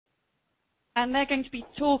and they're going to be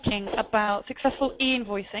talking about successful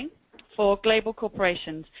e-invoicing for global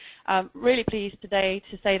corporations. Really pleased today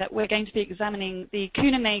to say that we're going to be examining the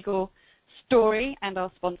Kuehne Nagel story, and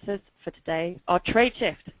our sponsors for today are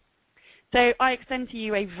Tradeshift. So I extend to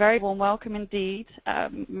you a very warm welcome indeed.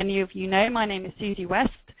 Many of you know my name is Susie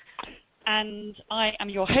West, and I am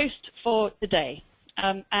your host for today.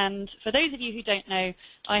 And for those of you who don't know,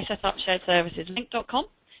 I set up sharedserviceslink.com.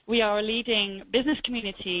 We are a leading business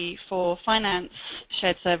community for finance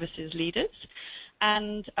shared services leaders,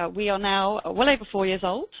 and we are now well over 4 years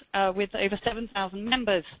old with over 7,000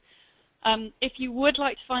 members. If you would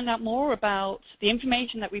like to find out more about the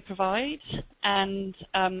information that we provide and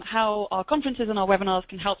how our conferences and our webinars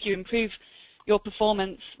can help you improve your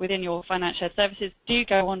performance within your finance shared services, do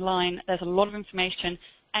go online. There's a lot of information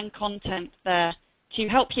and content there to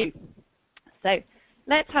help you. So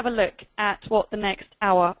let's have a look at what the next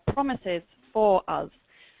hour promises for us.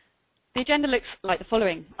 The agenda looks like the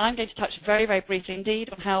following. I'm going to touch very, very briefly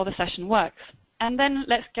indeed on how the session works. And then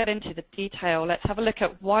let's get into the detail. Let's have a look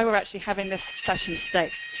at why we're actually having this session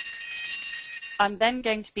today. I'm then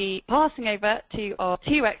going to be passing over to our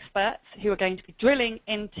two experts who are going to be drilling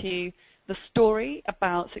into the story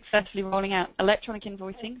about successfully rolling out electronic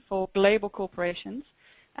invoicing for global corporations.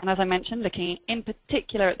 And as I mentioned, looking in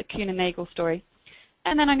particular at the Kuehne Nagel story.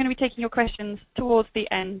 And then I'm going to be taking your questions towards the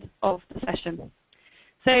end of the session.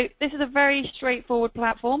 So this is a very straightforward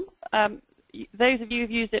platform. Those of you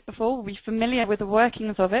who've used it before will be familiar with the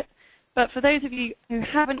workings of it. But for those of you who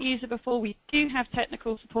haven't used it before, we do have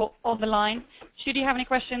technical support on the line. Should you have any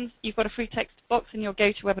questions, you've got a free text box in your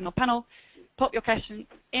GoToWebinar panel. Pop your question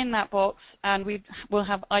in that box, and we will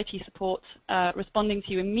have IT support responding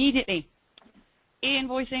to you immediately.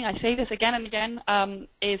 E-invoicing, I say this again and again,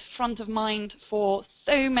 is front of mind for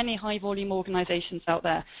so many high-volume organizations out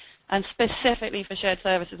there, and specifically for shared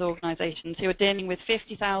services organizations who are dealing with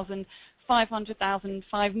 50,000, 500,000,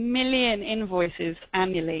 5 million invoices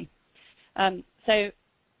annually. So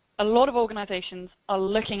a lot of organizations are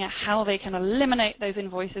looking at how they can eliminate those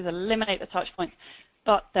invoices, eliminate the touch points.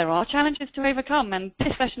 But there are challenges to overcome, and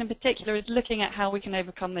this session in particular is looking at how we can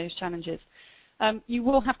overcome those challenges. You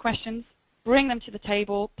will have questions. Bring them to the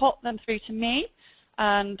table, pop them through to me,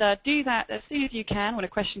 and do that as soon as you can when a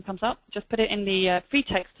question comes up. Just put it in the free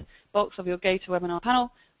text box of your GoToWebinar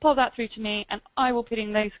panel, pop that through to me, and I will put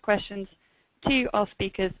in those questions to our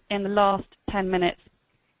speakers in the last 10 minutes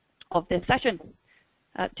of this session.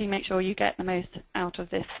 Do make sure you get the most out of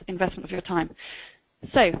this investment of your time.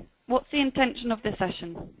 So, what's the intention of this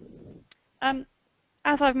session? As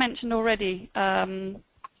I've mentioned already,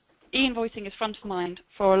 e-invoicing is front of mind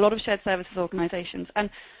for a lot of shared services organizations, and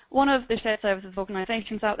one of the shared services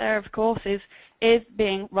organizations out there, of course, is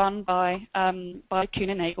being run by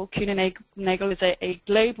Kuehne Nagel. Kuehne Nagel is a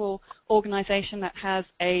global organization that has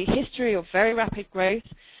a history of very rapid growth,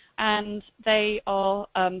 and they are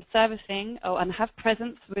servicing and have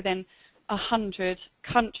presence within 100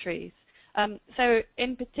 countries. So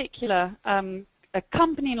in particular, a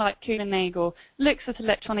company like Kuehne Nagel looks at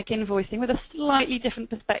electronic invoicing with a slightly different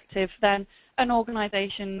perspective than an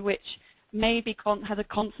organization which maybe has a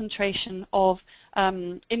concentration of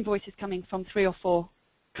invoices coming from 3 or 4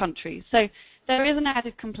 countries. So there is an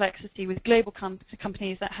added complexity with global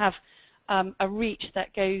companies that have a reach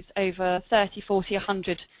that goes over 30, 40,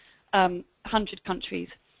 100 countries.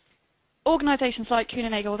 Organizations like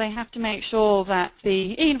Kuehne Nagel, they have to make sure that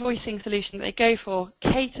the e-invoicing solution that they go for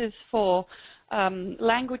caters for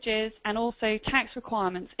languages and also tax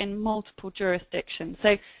requirements in multiple jurisdictions.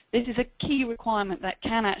 So this is a key requirement that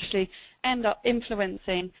can actually end up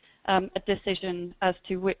influencing a decision as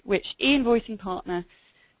to which e-invoicing partner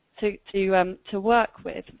to work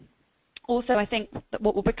with. Also, I think that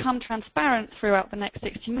what will become transparent throughout the next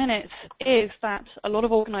 60 minutes is that a lot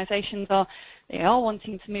of organizations are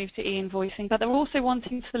wanting to move to e-invoicing, but they're also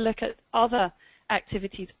wanting to look at other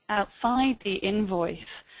activities outside the invoice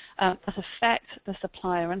that affect the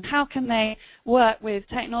supplier, and how can they work with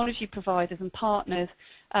technology providers and partners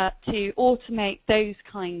to automate those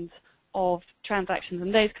kinds of transactions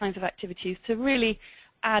and those kinds of activities to really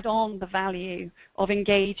add on the value of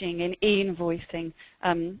engaging in e-invoicing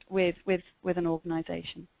with an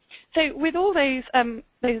organization. So with all those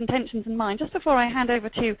intentions in mind, just before I hand over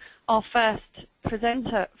to our first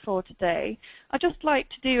presenter for today, I'd just like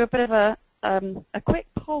to do a bit of a quick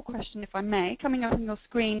poll question, if I may, coming up on your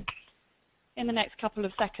screen in the next couple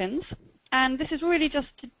of seconds. And this is really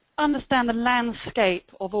just to understand the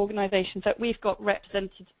landscape of organizations that we've got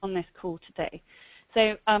represented on this call today.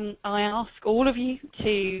 So I ask all of you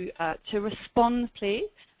to respond, please.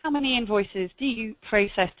 How many invoices do you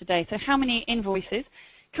process today? So how many invoices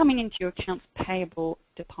coming into your accounts payable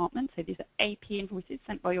department, so these are AP invoices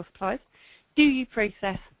sent by your suppliers, do you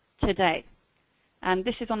process today? And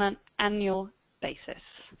this is on an annual basis.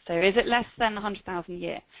 So is it less than 100,000 a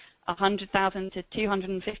year? 100,000 to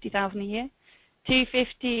 250,000 a year?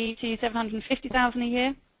 250 to 750,000 a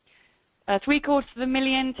year?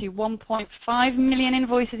 750,000 to 1.5 million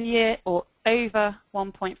invoices a year, or over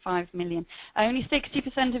 1.5 million. Only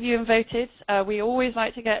 60% of you have voted. We always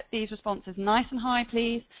like to get these responses nice and high,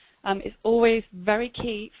 please. It's always very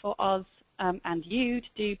key for us and you to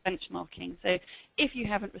do benchmarking. So if you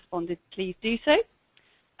haven't responded, please do so.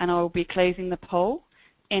 And I will be closing the poll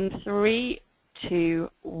in 3, 2,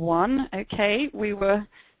 1. Okay, we were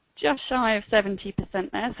just shy of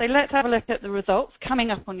 70% there. So let's have a look at the results coming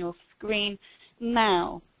up on your screen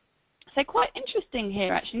now. So quite interesting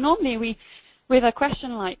here, actually. Normally, with a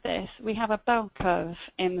question like this, we have a bell curve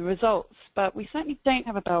in the results, but we certainly don't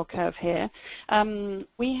have a bell curve here.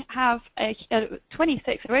 We have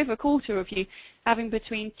 26, or over a quarter of you, having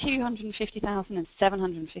between 250,000 and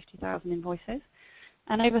 750,000 invoices,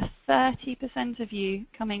 and over 30% of you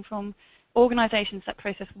coming from organizations that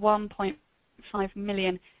process 1.5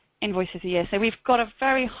 million invoices a year. So we've got a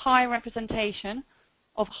very high representation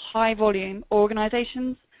of high-volume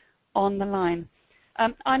organizations on the line.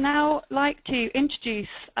 I now like to introduce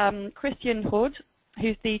Christian Hood,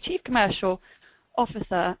 who's the Chief Commercial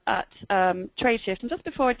Officer at Tradeshift. And just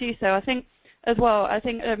before I do so, I think as well,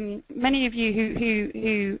 many of you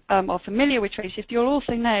who are familiar with Tradeshift, you'll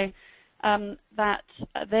also know that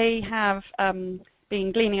they have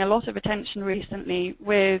been gleaning a lot of attention recently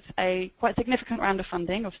with a quite significant round of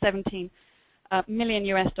funding of $17 million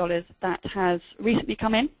that has recently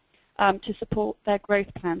come in to support their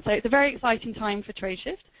growth plan. So it's a very exciting time for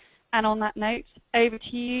Tradeshift. And on that note, over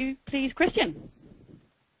to you, please, Christian.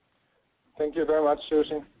 Thank you very much,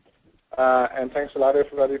 Susie. And thanks a lot,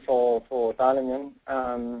 everybody, for dialing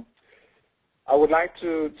in. I would like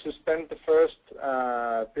to spend the first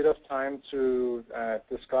bit of time to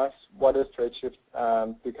discuss what is Tradeshift,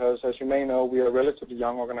 because as you may know, we are a relatively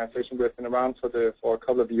young organization. We've been around for a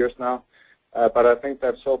couple of years now. But I think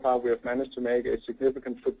that so far we have managed to make a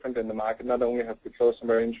significant footprint in the market. Not only have we closed some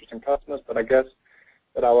very interesting customers, but I guess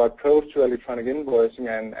that our approach to electronic invoicing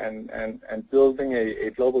and building a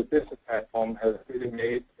global business platform has really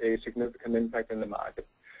made a significant impact in the market.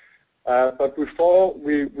 But before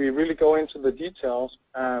we really go into the details,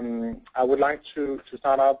 I would like to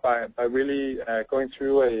start out by really going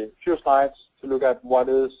through a few slides to look at what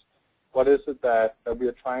is it that we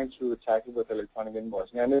are trying to tackle with electronic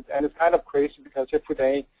invoicing. And it's kind of crazy because every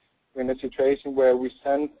day we're in a situation where we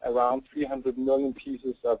send around 300 million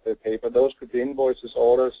pieces of the paper. Those could be invoices,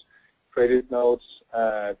 orders, credit notes,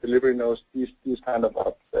 delivery notes, these kind of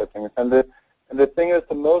things. And the thing is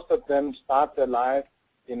that most of them start their life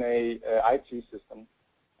in a IT system.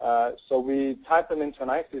 So we type them into an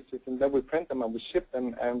IT system, then we print them and we ship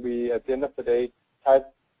them, and we, at the end of the day,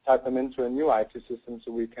 type them into a new IT system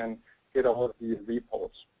so we can get all of the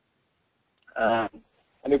reports. And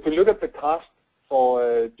if we look at the cost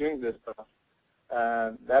for doing this stuff,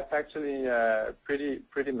 that's actually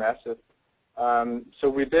pretty massive. So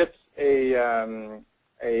we did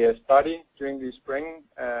a study during the spring,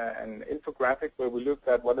 an infographic where we looked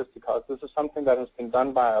at what is the cost. This is something that has been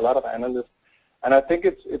done by a lot of analysts, and I think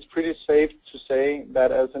it's pretty safe to say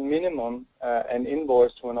that as a minimum, an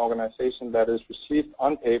invoice to an organization that is received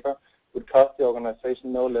on paper would cost the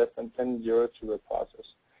organization no less than 10 euros to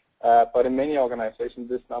process. But in many organizations,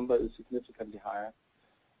 this number is significantly higher.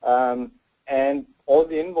 And all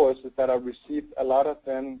the invoices that are received, a lot of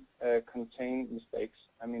them contain mistakes.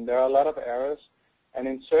 I mean, there are a lot of errors. And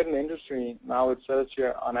in certain industry, now it says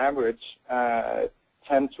here on average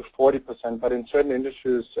 10 to 40%, but in certain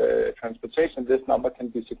industries, transportation, this number can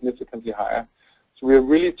be significantly higher. So we're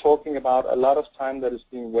really talking about a lot of time that is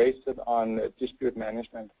being wasted on dispute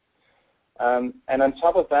management. And on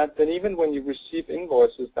top of that, then even when you receive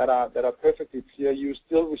invoices that are perfectly clear, you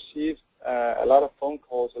still receive a lot of phone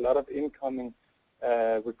calls, a lot of incoming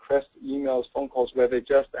request emails, phone calls where they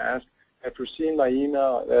just ask, have you seen my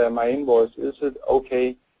email, my invoice, is it okay?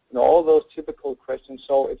 You know, all those typical questions.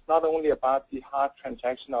 So it's not only about the hard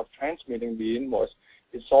transaction of transmitting the invoice,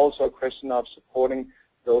 it's also a question of supporting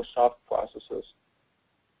those soft processes.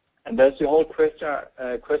 And there's the whole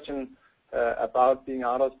question about being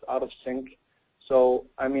out of sync. So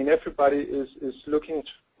I mean, everybody is looking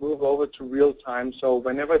to move over to real time. So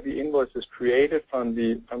whenever the invoice is created from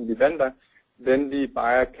the vendor, then the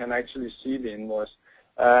buyer can actually see the invoice.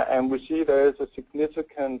 And we see there is a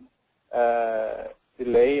significant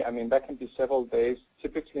delay. I mean, that can be several days.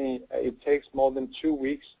 Typically, it takes more than 2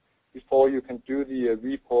 weeks before you can do the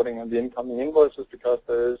reporting and the incoming invoices, because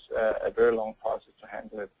there is a very long process to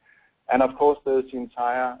handle it. And of course, there's the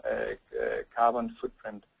entire carbon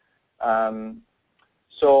footprint.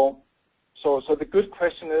 So the good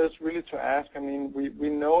question is really to ask, I mean, we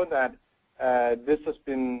know that this has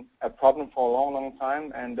been a problem for a long, long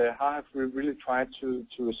time, and how have we really tried to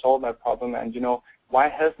solve that problem? And, you know, why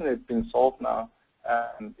hasn't it been solved now?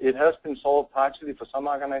 It has been solved partially for some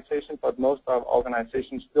organizations, but most of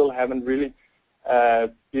organizations still haven't really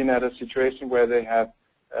been at a situation where they have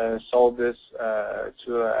solved this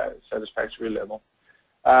to a satisfactory level.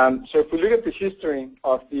 So if we look at the history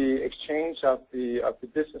of the exchange of the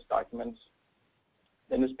business documents,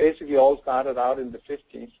 then it's basically all started out in the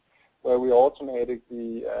 50s, where we automated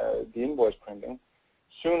the invoice printing.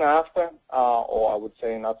 Soon after, or I would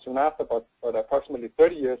say not soon after, but approximately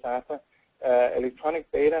 30 years after,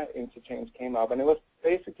 electronic data interchange came up, and it was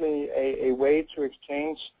basically a way to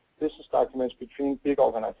exchange business documents between big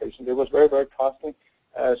organizations. It was very, very costly,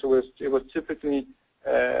 so it was typically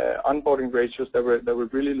onboarding ratios that were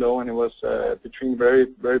really low, and it was between very,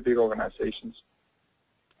 very big organizations.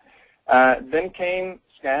 Then came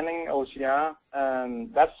scanning, OCR,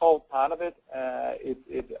 that solved part of it.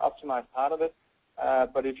 It optimized part of it.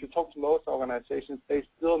 But if you talk to most organizations, they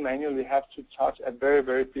still manually have to touch a very,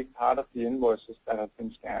 very big part of the invoices that have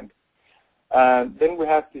been scanned. Then we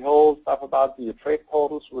have the whole stuff about the trade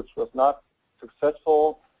portals, which was not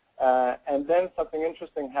successful. And then something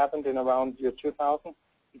interesting happened in around year 2000,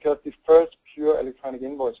 because the first pure electronic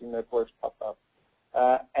invoicing networks popped up.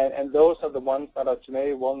 And those are the ones that are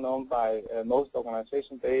today well known by most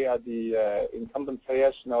organizations. They are the incumbent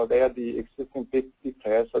players. You know, they are the existing big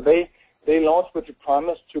players. So they launched with the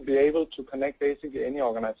promise to be able to connect basically any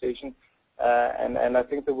organization. And I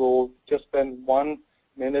think that we'll just spend 1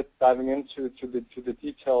 minute diving into the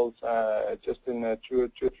details just in 2 or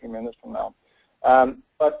 3 minutes from now.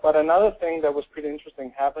 But another thing that was pretty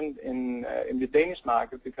interesting happened in the Danish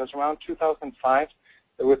market, because around 2005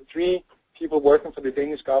 there were 3 people working for the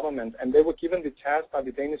Danish government, and they were given the task by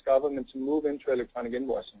the Danish government to move into electronic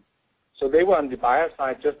invoicing. So they were on the buyer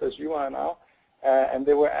side, just as you are now, and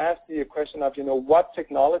they were asked the question of, you know, what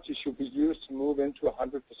technology should we use to move into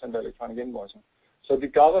 100% electronic invoicing? So the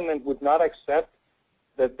government would not accept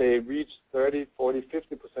that they reached 30, 40,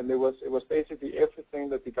 50%. It was basically everything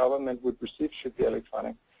that the government would receive should be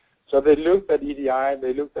electronic. So they looked at EDI,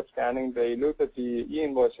 they looked at scanning, they looked at the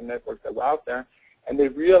e-invoicing networks that were out there, and they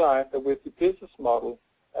realized that with the business model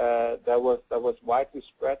that was widely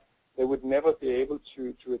spread, they would never be able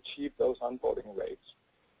to achieve those onboarding rates.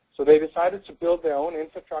 So they decided to build their own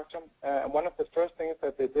infrastructure, and one of the first things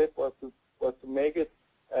that they did was to make it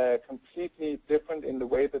completely different in the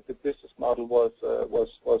way that the business model was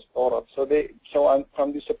thought of. So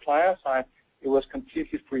from the supplier side, it was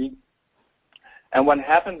completely free. And what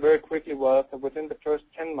happened very quickly was that within the first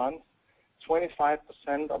 10 months,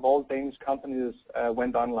 25% of all Danish companies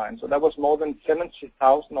went online. So that was more than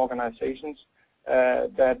 70,000 organizations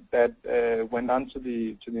that went onto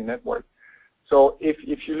the network. So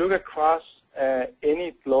if you look across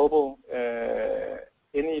any global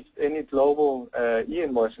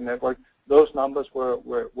e-invoicing network, those numbers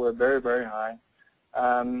were very, very high.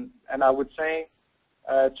 And I would say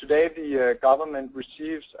today the government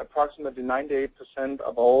receives approximately 98%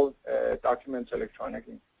 of all documents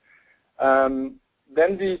electronically.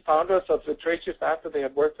 Then the founders of the Tradeshift, after they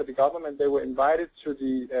had worked for the government, they were invited to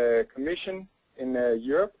the Commission in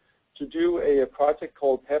Europe to do a project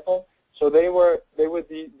called payable. So they were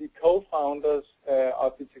the co-founders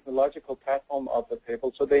of the technological platform of the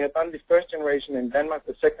payable. So they had done the first generation in Denmark,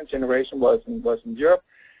 the second generation was in Europe,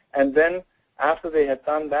 and then after they had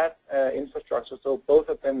done that infrastructure, so both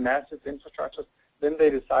of them massive infrastructures, then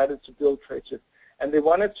they decided to build Tradeshift. And they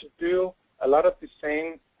wanted to do a lot of the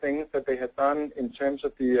same things that they had done in terms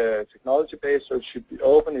of the technology base. So it should be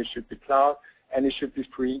open, it should be cloud, and it should be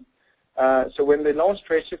free. So when they launched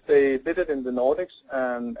Tradeshift, they did it in the Nordics,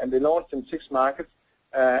 and they launched in 6 markets,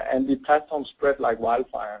 and the platform spread like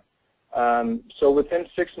wildfire. So within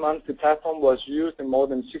 6 months, the platform was used in more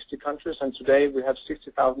than 60 countries, and today we have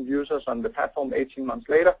 60,000 users on the platform 18 months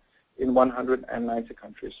later in 190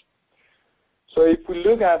 countries. So if we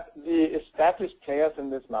look at the established players in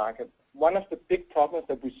this market, one of the big problems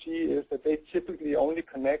that we see is that they typically only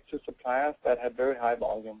connect to suppliers that have very high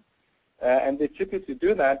volume. And they typically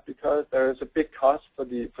do that because there is a big cost for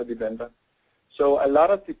the vendor. So a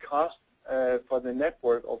lot of the cost for the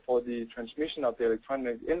network or for the transmission of the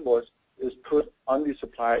electronic invoice is put on the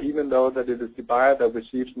supplier, even though that it is the buyer that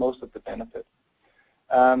receives most of the benefit.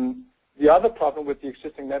 The other problem with the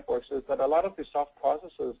existing networks is that a lot of the soft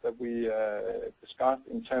processes that we discussed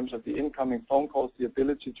in terms of the incoming phone calls, the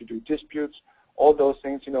ability to do disputes, all those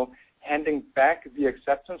things, handing back the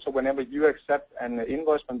acceptance, so whenever you accept an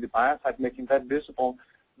invoice from the buyer side, making that visible,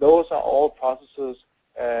 those are all processes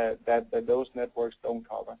that those networks don't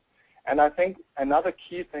cover. And I think another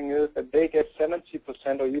key thing is that they get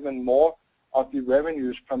 70% or even more of the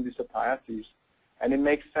revenues from the supplier fees. And it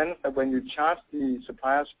makes sense that when you charge the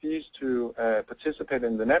suppliers fees to participate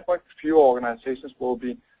in the network, fewer organizations will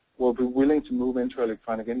be willing to move into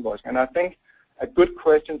electronic invoicing. And I think a good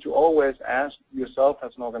question to always ask yourself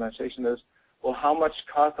as an organization is, well, how much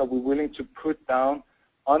cost are we willing to put down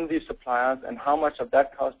on these suppliers, and how much of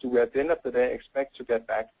that cost do we at the end of the day expect to get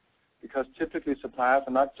back? Because typically suppliers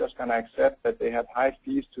are not just going to accept that they have high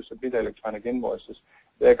fees to submit electronic invoices.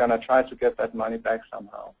 They're going to try to get that money back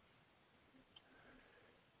somehow.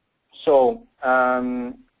 So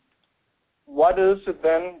what is it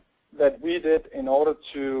then that we did in order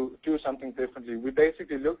to do something differently? We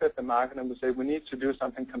basically looked at the market and we said we need to do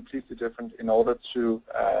something completely different in order to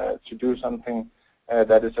do something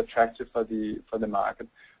that is attractive for the market.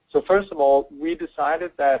 So first of all, we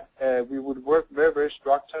decided that we would work very, very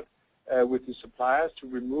structured with the suppliers to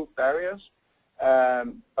remove barriers,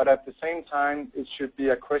 but at the same time it should be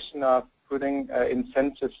a question of putting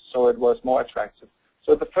incentives so it was more attractive.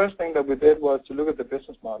 So the first thing that we did was to look at the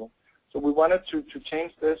business model. So we wanted to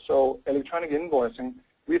change this. So electronic invoicing,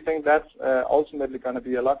 we think that's ultimately going to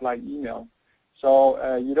be a lot like email.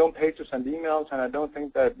 So you don't pay to send emails, and I don't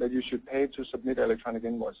think that you should pay to submit electronic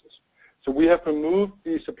invoices. So we have removed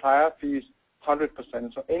the supplier fees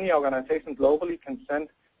 100%. So any organization globally can send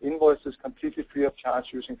invoices completely free of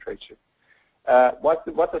charge using Tradeshift.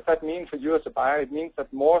 What does that mean for you as a buyer? It means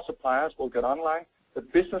that more suppliers will get online. The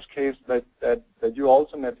business case that you're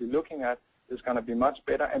ultimately looking at is going to be much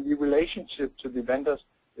better, and the relationship to the vendors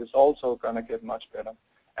is also going to get much better.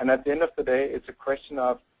 And at the end of the day, it's a question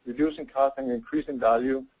of reducing cost and increasing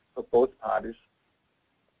value for both parties.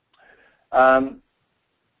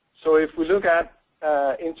 So if we look at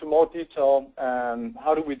into more detail,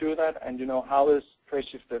 how do we do that, and how is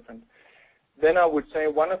Tradeshift different? Then I would say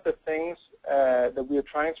one of the things that we are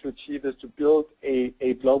trying to achieve is to build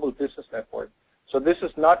a global business network. So this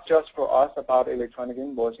is not just for us about electronic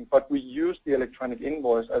invoicing, but we use the electronic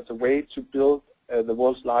invoice as a way to build the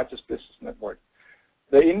world's largest business network.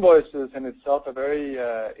 The invoice is in itself a very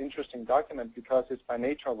interesting document because it's by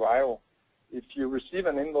nature viral. If you receive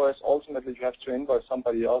an invoice, ultimately you have to invoice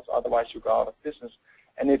somebody else, otherwise you go out of business.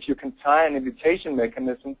 And if you can tie an invitation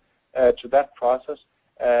mechanism to that process,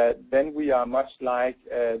 then we are much like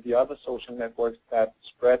the other social networks that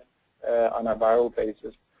spread on a viral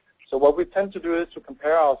basis. So what we tend to do is to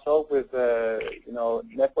compare ourselves with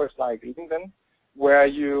networks like LinkedIn, where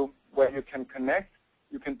you can connect.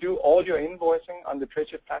 You can do all your invoicing on the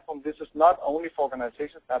Tradeshift platform. This is not only for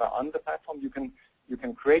organizations that are on the platform. You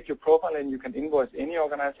can create your profile and you can invoice any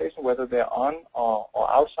organization, whether they're on or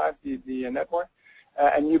outside the network.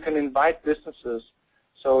 And you can invite businesses.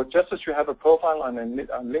 So just as you have a profile on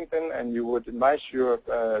LinkedIn and you would invite your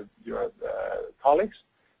colleagues,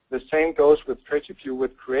 the same goes with Tradeshift. You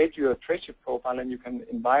would create your Tradeshift profile and you can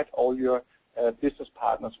invite all your business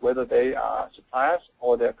partners, whether they are suppliers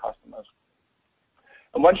or their customers.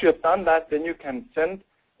 And once you have done that, then you can send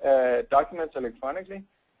documents electronically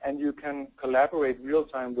and you can collaborate real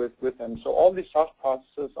time with them. So all these soft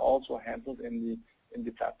processes are also handled in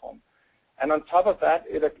the platform. And on top of that,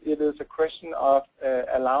 it is a question of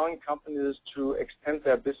allowing companies to extend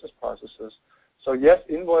their business processes. So yes,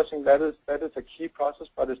 invoicing, that is a key process,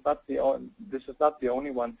 but this is not the only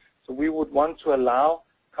one. So we would want to allow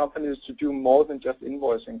companies to do more than just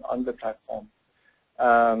invoicing on the platform.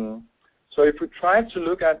 So if we try to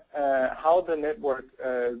look at how the network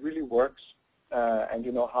really works and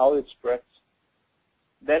how it spreads,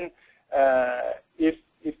 then if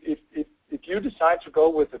you decide to go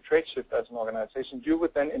with a Tradeshift as an organization, you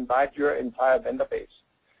would then invite your entire vendor base.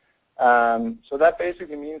 So that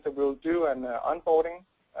basically means that we'll do an onboarding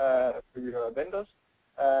for your vendors,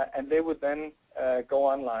 and they would then go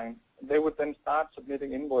online. They would then start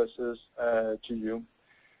submitting invoices to you.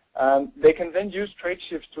 They can then use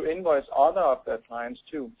Tradeshift to invoice other of their clients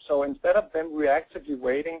too. So instead of them reactively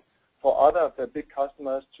waiting for other of their big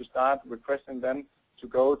customers to start requesting them to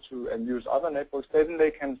go to and use other networks, then they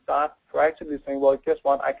can start proactively saying, well, guess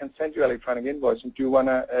what, I can send you electronic invoicing. Do you want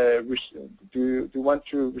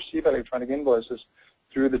to receive electronic invoices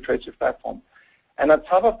through the Tradeshift platform? And on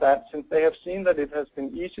top of that, since they have seen that it has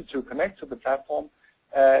been easy to connect to the platform,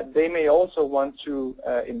 they may also want to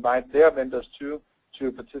invite their vendors too,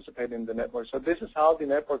 to participate in the network. So this is how the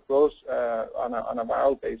network grows on a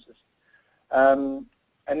viral basis. And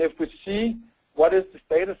if we see what is the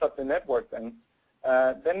status of the network, then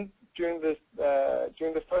during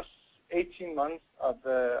the first 18 months of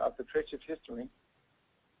the Tradeshift history,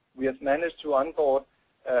 we have managed to onboard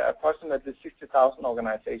approximately 60,000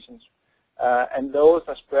 organizations, and those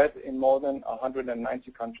are spread in more than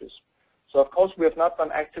 190 countries. So of course we have not done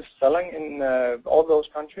active selling in all those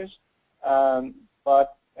countries,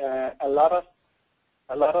 but a lot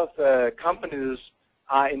of companies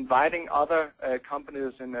are inviting other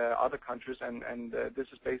companies in other countries, and this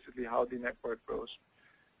is basically how the network grows.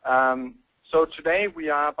 So today we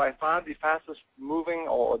are by far the fastest moving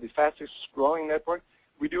or the fastest growing network.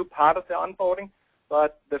 We do part of the onboarding,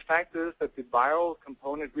 but the fact is that the viral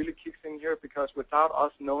component really kicks in here, because without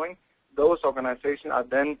us knowing, those organizations are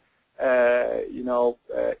then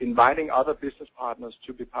inviting other business partners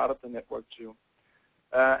to be part of the network too.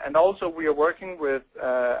 And also we are working with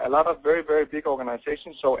a lot of very, very big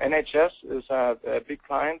organizations. So NHS is a big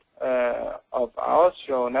client of ours,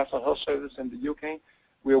 so National Health Service in the UK.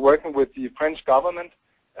 We are working with the French government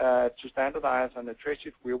to standardize on the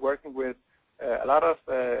Tradeshift. We are working with a lot of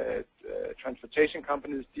transportation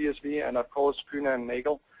companies, DSV, and of course Kuehne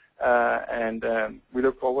Nagel, and we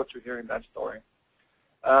look forward to hearing that story.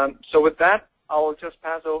 So with that, I will just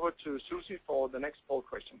pass over to Susie for the next poll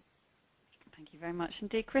question. Thank you very much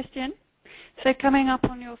indeed, Christian. So coming up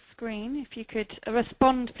on your screen, if you could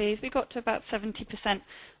respond, please. We got to about 70%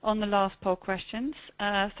 on the last poll questions.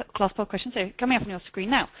 So coming up on your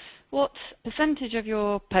screen now, what percentage of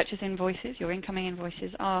your purchase invoices, your incoming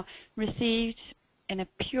invoices, are received in a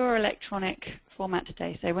pure electronic format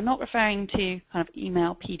today? So we're not referring to kind of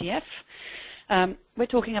email, PDF. We're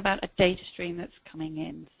talking about a data stream that's coming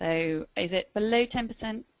in. So is it below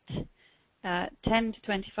 10%, 10 to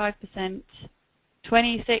 25%,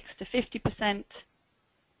 26 to 50%,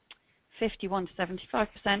 51 to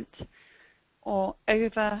 75%, or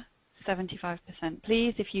over 75%?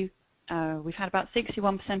 Please, if you, we've had about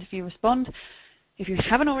 61% of you respond. If you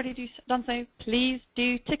haven't already done so, please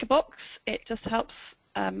do tick a box. It just helps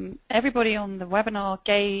everybody on the webinar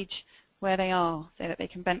gauge where they are, so that they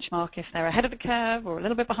can benchmark if they're ahead of the curve or a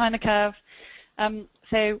little bit behind the curve.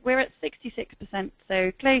 So we're at 66%.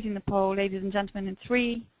 So closing the poll, ladies and gentlemen, in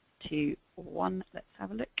 3, 2, 1. Let's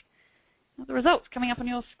have a look at the results coming up on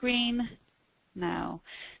your screen now.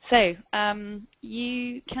 So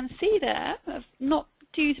you can see there, not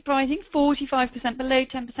too surprising, 45% below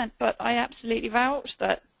 10%, but I absolutely vouch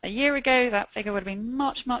that a year ago that figure would have been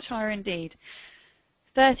much, much higher indeed.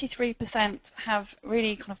 33% have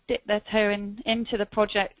really kind of dipped their toe into the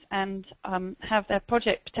project and have their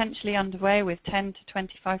project potentially underway, with 10 to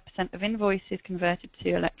 25% of invoices converted to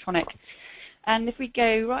electronic. And if we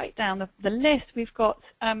go right down the list, we've got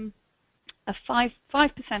a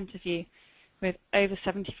 5% of you with over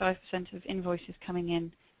 75% of invoices coming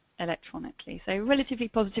in electronically. So relatively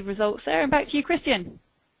positive results there. And back to you, Christian.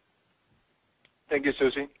 Thank you,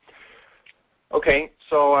 Susie. Okay,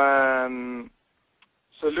 so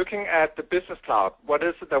so looking at the Business Cloud, what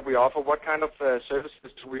is it that we offer? What kind of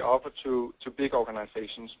services do we offer to big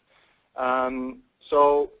organizations?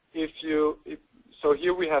 So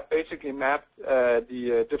here we have basically mapped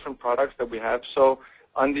the different products that we have. So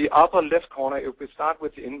on the upper left corner, if we start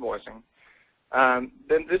with the invoicing,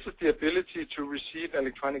 then this is the ability to receive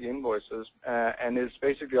electronic invoices, and it's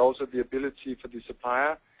basically also the ability for the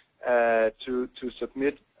supplier to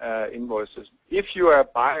submit invoices. If you are a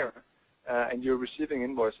buyer and you're receiving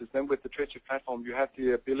invoices, then with the Tradeshift platform you have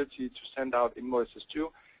the ability to send out invoices too,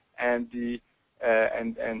 and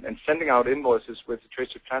sending out invoices with the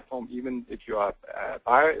Tradeshift platform, even if you are a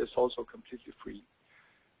buyer, is also completely free.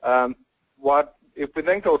 If we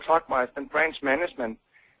then go clockwise, then branch management,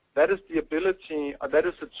 that is the ability, or that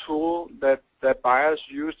is a tool that buyers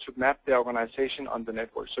use to map their organization on the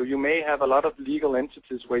network. So you may have a lot of legal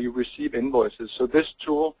entities where you receive invoices. So this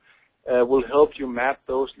tool will help you map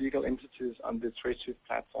those legal entities on the Tradeshift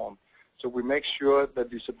platform. So we make sure that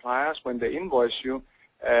the suppliers, when they invoice you,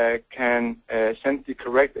 can send the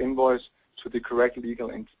correct invoice to the correct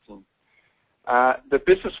legal entity. The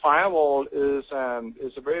business firewall is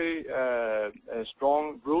a very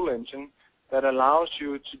strong rule engine that allows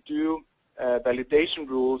you to do validation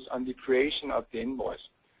rules on the creation of the invoice.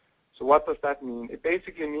 So what does that mean? It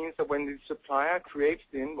basically means that when the supplier creates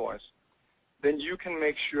the invoice, then you can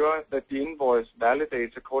make sure that the invoice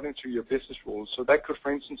validates according to your business rules. So that could,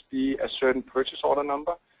 for instance, be a certain purchase order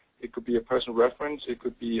number. It could be a personal reference. It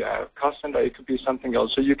could be a cost center. It could be something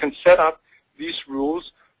else. So you can set up these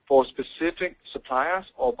rules for specific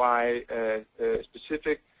suppliers or by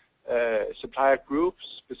specific supplier groups,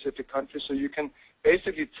 specific countries. So you can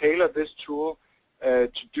basically tailor this tool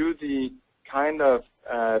to do the kind of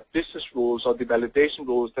business rules or the validation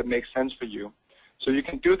rules that make sense for you. So you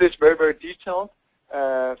can do this very, very detailed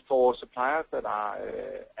for suppliers that are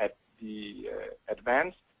at the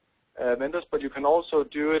advanced vendors, but you can also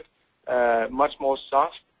do it much more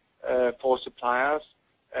soft for suppliers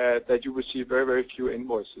that you receive very, very few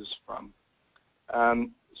invoices from.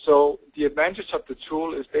 So the advantage of the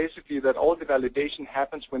tool is basically that all the validation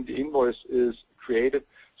happens when the invoice is created.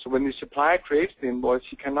 So when the supplier creates the invoice,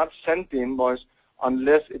 he cannot send the invoice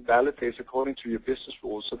unless it validates according to your business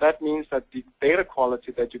rules. So that means that the data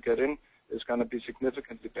quality that you get in is going to be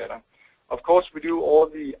significantly better. Of course, we do all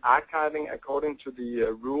the archiving according to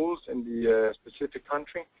the rules in the specific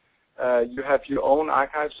country. You have your own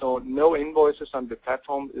archive, so no invoices on the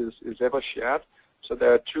platform is ever shared. So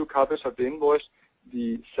there are two copies of the invoice,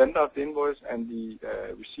 the sender of the invoice and the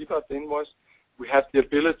receiver of the invoice. We have the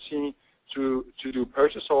ability to do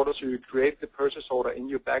purchase orders, so you create the purchase order in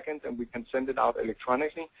your backend and we can send it out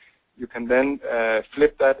electronically. You can then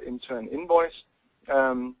flip that into an invoice.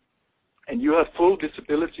 And you have full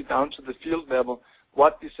visibility down to the field level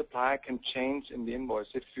what the supplier can change in the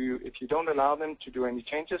invoice. If you don't allow them to do any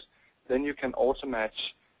changes, then you can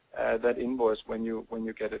auto-match that invoice when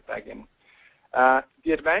you get it back in.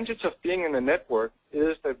 The advantage of being in a network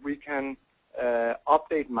is that we can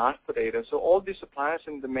update master data. So all the suppliers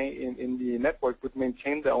in the network would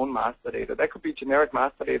maintain their own master data. That could be generic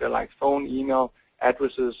master data like phone, email,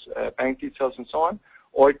 addresses, bank details, and so on.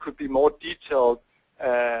 Or it could be more detailed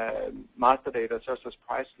master data such as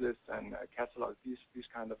price lists and catalogs, these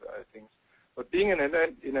kind of things. But being in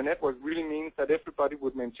a network really means that everybody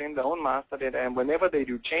would maintain their own master data, and whenever they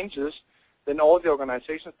do changes, then all the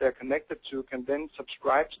organizations they're connected to can then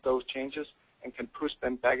subscribe to those changes and can push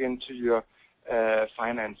them back into your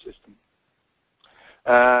finance system.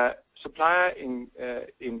 Supplier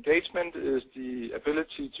engagement is the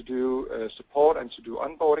ability to do support and to do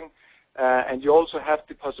onboarding. And you also have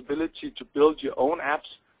the possibility to build your own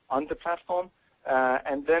apps on the platform.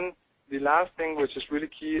 And then the last thing, which is really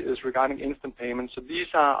key, is regarding instant payments. So these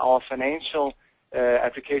are our financial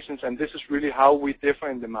applications, and this is really how we differ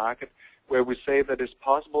in the market, where we say that it's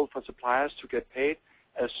possible for suppliers to get paid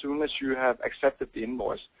as soon as you have accepted the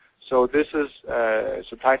invoice. So this is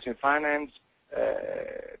supply chain finance,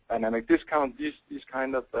 dynamic discount, these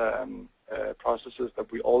kind of processes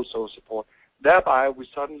that we also support. Thereby, we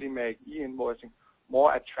suddenly make e-invoicing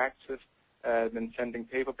more attractive than sending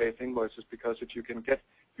paper-based invoices, because if you can get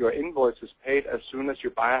your invoices paid as soon as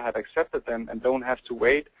your buyer have accepted them and don't have to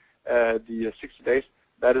wait the 60 days,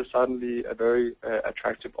 that is suddenly a very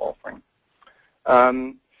attractive offering.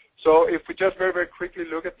 So if we just very, very quickly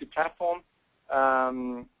look at the platform,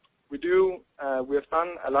 we have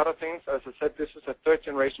done a lot of things. As I said, this is a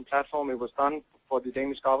third-generation platform. It was done for the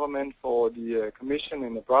Danish government, for the Commission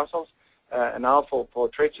in Brussels, and now for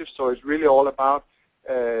Tradeshift. So it's really all about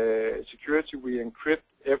security. We encrypt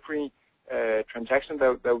every transaction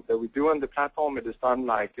that we do on the platform. It is done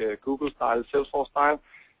like Google style, Salesforce style.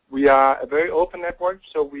 We are a very open network,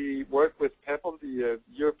 so we work with payable, the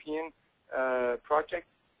European project.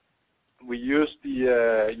 We use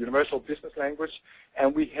the universal business language,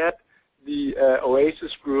 and we had the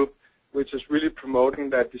Oasis group, which is really promoting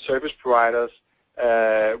that the service providers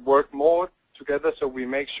work more together, so we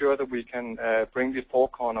make sure that we can bring the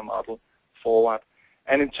four-corner model forward.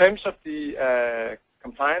 And in terms of the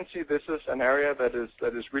compliancy, this is an area that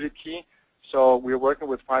is really key. So we're working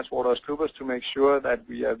with PricewaterhouseCoopers to make sure that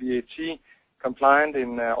we are VAT compliant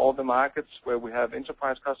in all the markets where we have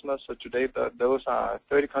enterprise customers. So today those are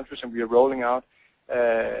 30 countries, and we are rolling out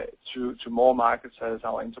to more markets as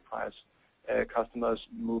our enterprise customers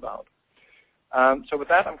move out. So with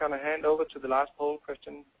that, I'm going to hand over to the last poll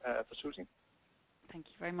question for Susie. Thank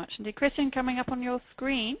you very much indeed. Christian, coming up on your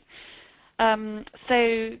screen.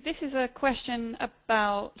 So this is a question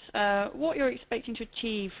about what you're expecting to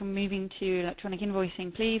achieve from moving to electronic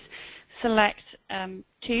invoicing. Please select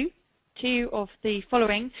two of the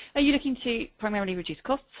following. Are you looking to primarily reduce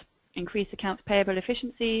costs, increase accounts payable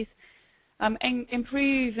efficiencies,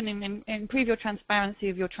 improve your transparency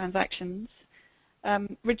of your transactions,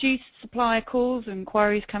 reduce supplier calls and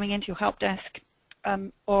inquiries coming into your help desk,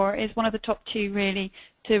 or is one of the top two really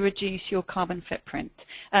to reduce your carbon footprint?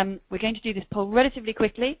 We're going to do this poll relatively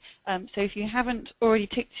quickly, so if you haven't already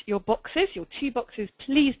ticked your boxes, your 2 boxes,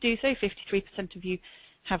 please do so. 53% of you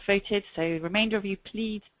have voted, so the remainder of you,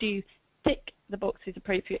 please do tick the boxes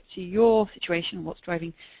appropriate to your situation, what's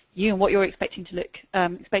driving you, and what you're expecting to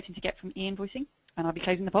get from e-invoicing. And I'll be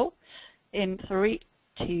closing the poll in 3,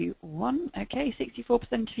 to 1. Okay,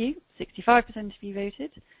 64% of you, 65% of you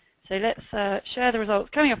voted. So let's share the results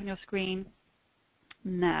coming up on your screen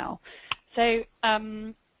now. So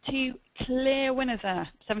two clear winners there,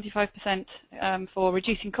 75% for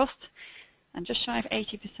reducing costs and just shy of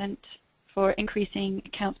 80% for increasing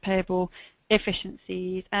accounts payable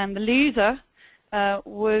efficiencies. And the loser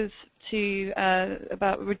was to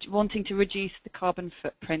about wanting to reduce the carbon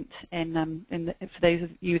footprint for those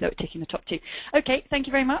of you that were ticking the top 2. Okay, thank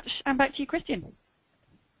you very much, and back to you, Christian.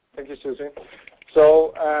 Thank you, Susie.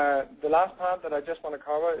 So the last part that I just want to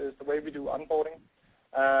cover is the way we do onboarding.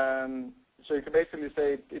 So you can basically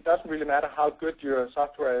say it doesn't really matter how good your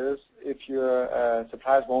software is if your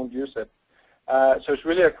suppliers won't use it. So it's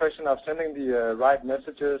really a question of sending the right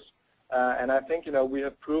messages. And I think, we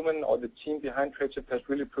have proven, or the team behind Tradeshift has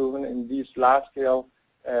really proven in these large-scale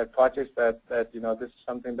projects that this is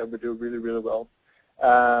something that we do really, really well.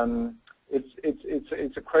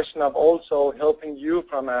 It's a question of also helping you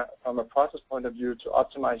from a process point of view to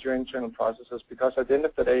optimize your internal processes, because at the end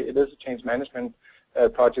of the day, it is a change management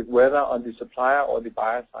project, whether on the supplier or the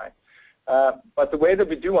buyer side. But the way that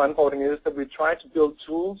we do onboarding is that we try to build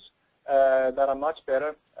tools that are much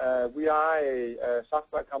better. We are a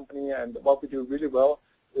software company, and what we do really well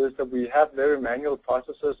is that we have very manual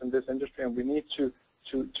processes in this industry, and we need to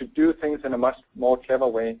do things in a much more clever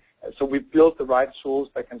way. So we build the right tools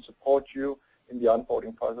that can support you in the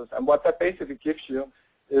onboarding process. And what that basically gives you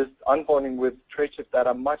is onboarding with Tradeshift that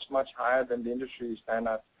are much, much higher than the industry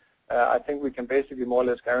standards. I think we can basically more or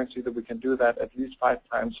less guarantee that we can do that at least 5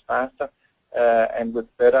 times faster and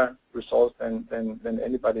with better results than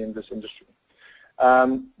anybody in this industry.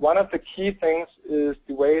 One of the key things is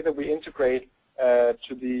the way that we integrate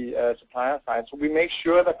to the supplier side. So we make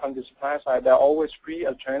sure that from the supplier side there are always free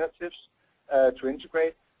alternatives to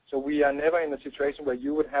integrate. So we are never in a situation where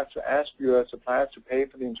you would have to ask your supplier to pay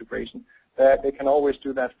for the integration. They can always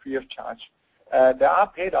do that free of charge. There are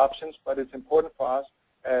paid options, but it's important for us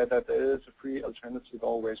that there is a free alternative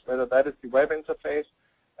always, whether that is the web interface,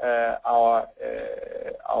 our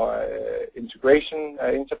integration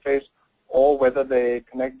interface, or whether they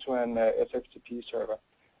connect to an SFTP server.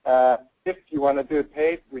 If you want to do it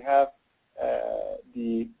paid, we have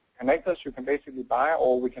the connectors you can basically buy,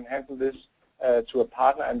 or we can handle this to a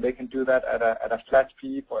partner, and they can do that at a flat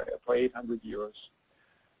fee for 800 euros.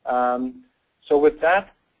 So with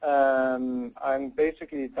that, I'm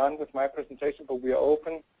basically done with my presentation, but we are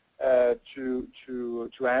open to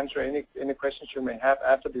answer any questions you may have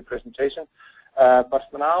after the presentation. But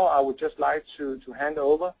for now, I would just like to hand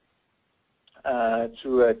over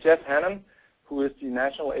to Jeff Hannum, who is the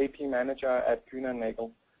National AP Manager at Kuehne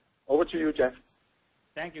Nagel. Over to you, Jeff.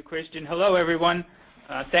 Thank you, Christian. Hello, everyone.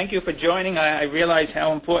 Thank you for joining. I realize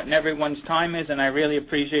how important everyone's time is, and I really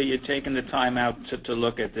appreciate you taking the time out to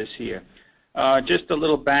look at this here. Just a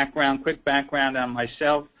little background, quick background on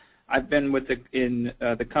myself. I've been with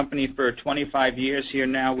the company for 25 years here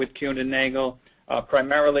now with Kuehne Nagel,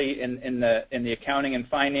 primarily in the accounting and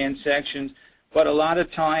finance sections. But a lot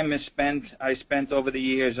of time I spent over the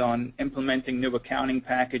years on implementing new accounting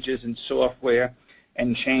packages and software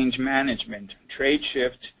and change management.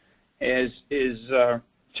 Tradeshift is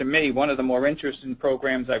to me, one of the more interesting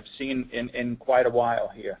programs I've seen in quite a while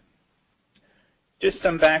here. Just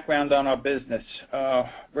some background on our business.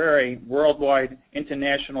 We're a worldwide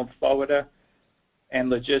international forwarder and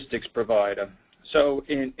logistics provider. So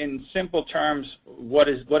in simple terms, what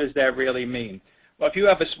does that really mean? Well, if you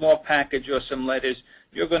have a small package or some letters,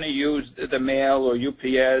 you're going to use the mail or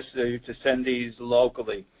UPS to send these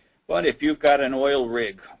locally. But if you've got an oil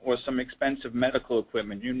rig or some expensive medical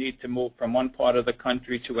equipment, you need to move from one part of the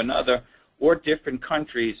country to another or different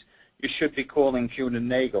countries, you should be calling Kuehne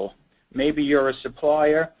Nagel. Maybe you're a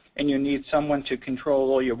supplier and you need someone to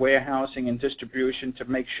control all your warehousing and distribution to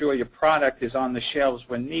make sure your product is on the shelves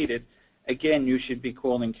when needed. Again, you should be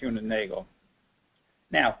calling Kuehne Nagel.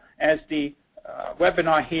 Now, as the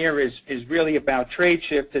webinar here is really about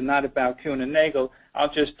Tradeshift and not about Kuehne Nagel, I'll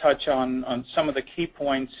just touch on some of the key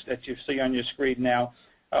points that you see on your screen now.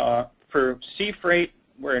 For sea freight,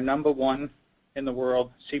 we're number 1 in the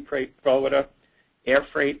world, sea freight forwarder. Air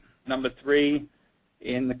freight, number 3.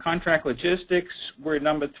 In the contract logistics, we're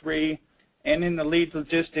number 3. And in the lead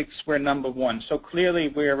logistics, we're number 1. So clearly,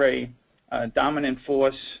 we're a dominant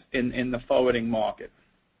force in the forwarding market.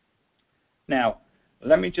 Now,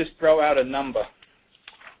 let me just throw out a number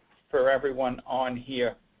for everyone on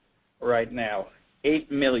here right now.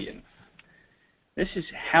 8 million. This is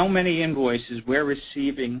how many invoices we're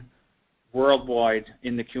receiving worldwide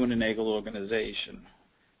in the Kuehne Nagel organization.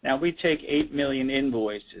 Now, we take 8 million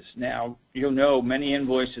invoices. Now, you'll know many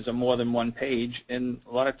invoices are more than one page, and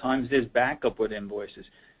a lot of times there's backup with invoices.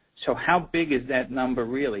 So how big is that number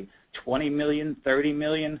really? 20 million, 30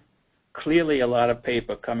 million? Clearly a lot of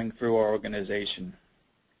paper coming through our organization.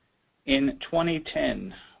 In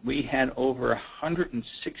 2010, we had over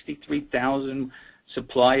 163,000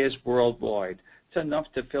 suppliers worldwide. It's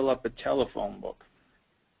enough to fill up a telephone book.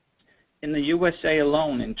 In the USA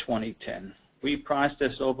alone in 2010, we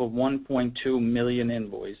processed over 1.2 million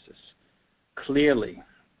invoices. Clearly,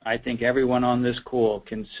 I think everyone on this call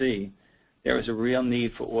can see there is a real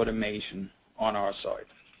need for automation on our side.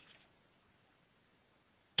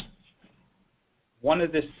 One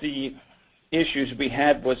of the issues we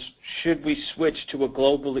had was, should we switch to a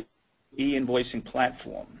global e-invoicing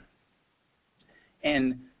platform?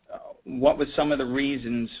 And what were some of the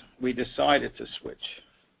reasons we decided to switch?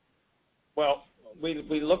 Well,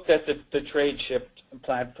 we looked at the Tradeshift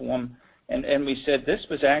platform, and we said this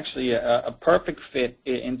was actually a perfect fit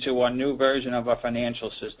into our new version of our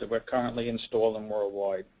financial system we're currently installing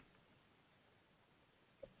worldwide.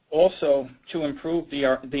 Also, to improve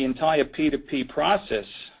the entire P2P process,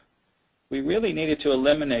 we really needed to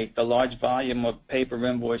eliminate the large volume of paper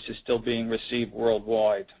invoices still being received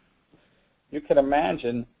worldwide. You can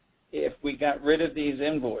imagine if we got rid of these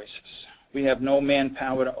invoices, we have no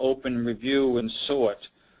manpower to open, review, and sort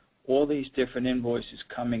all these different invoices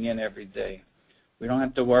coming in every day. We don't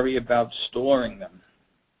have to worry about storing them.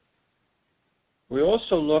 We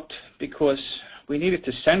also looked because we needed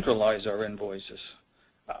to centralize our invoices.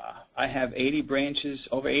 I have 80 branches,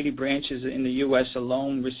 over 80 branches in the U.S.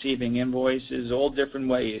 alone receiving invoices all different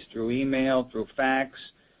ways, through email, through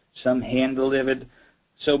fax, some hand-delivered.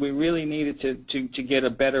 So we really needed to get a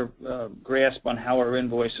better grasp on how our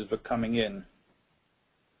invoices were coming in.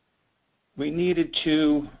 We needed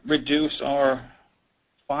to reduce our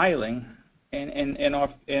filing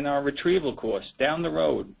and our retrieval costs down the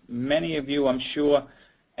road. Many of you, I'm sure,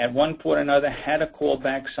 at one point or another had to call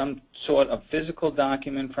back some sort of physical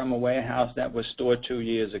document from a warehouse that was stored 2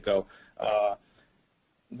 years ago.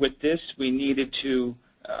 With this, we needed to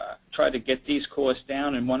try to get these costs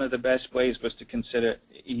down, and one of the best ways was to consider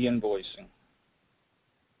e-invoicing.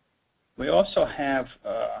 We also have,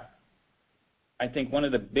 I think one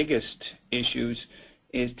of the biggest issues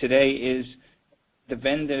today is the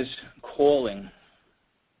vendors calling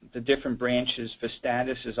the different branches for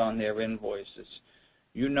statuses on their invoices.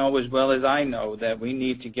 You know as well as I know that we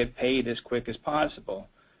need to get paid as quick as possible.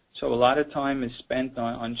 So a lot of time is spent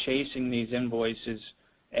on chasing these invoices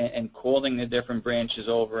and calling the different branches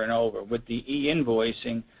over and over. With the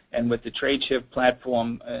e-invoicing and with the Tradeshift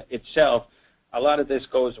platform itself, a lot of this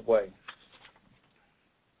goes away.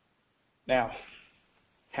 Now,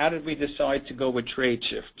 how did we decide to go with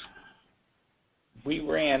Tradeshift?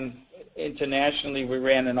 Internationally, we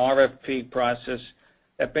ran an RFP process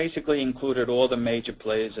that basically included all the major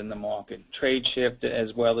players in the market, Tradeshift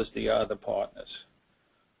as well as the other partners.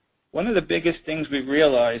 One of the biggest things we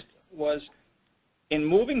realized was in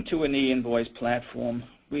moving to an e-invoice platform,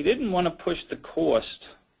 we didn't want to push the cost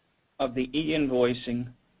of the e-invoicing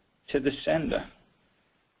to the sender.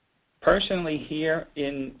 Personally, here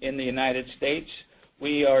in the United States,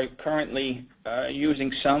 we are currently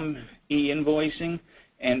using some e-invoicing,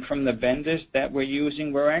 and from the vendors that we're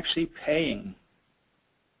using, we're actually paying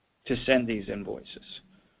to send these invoices.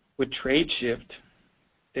 With Tradeshift,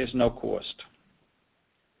 there's no cost.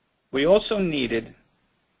 We also needed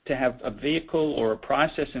to have a vehicle or a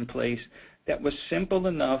process in place that was simple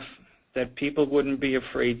enough that people wouldn't be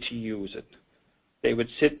afraid to use it. They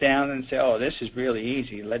would sit down and say, oh, this is really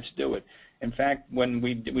easy, let's do it. In fact, when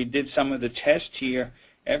we did some of the tests here,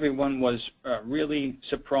 everyone was really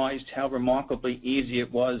surprised how remarkably easy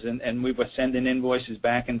it was, and we were sending invoices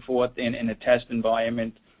back and forth in a test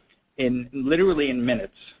environment literally in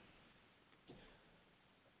minutes.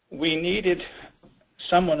 We needed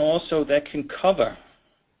someone also that can cover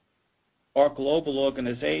our global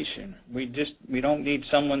organization. We don't need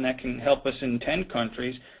someone that can help us in 10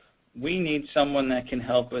 countries. We need someone that can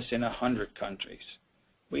help us in 100 countries.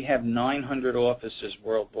 We have 900 offices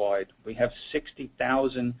worldwide. We have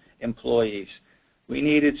 60,000 employees. We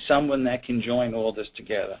needed someone that can join all this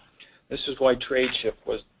together. This is why Tradeshift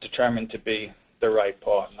was determined to be the right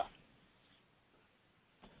partner.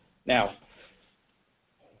 Now,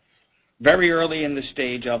 very early in the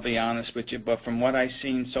stage, I'll be honest with you, but from what I've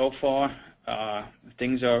seen so far,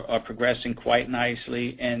 things are progressing quite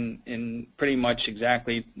nicely and pretty much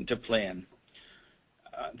exactly to plan.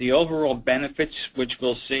 The overall benefits, which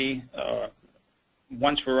we'll see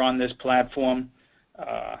once we're on this platform,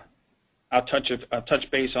 I'll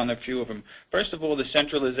touch base on a few of them. First of all, the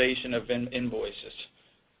centralization of invoices.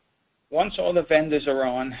 Once all the vendors are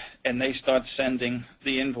on and they start sending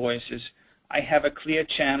the invoices, I have a clear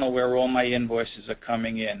channel where all my invoices are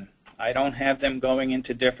coming in. I don't have them going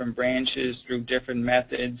into different branches through different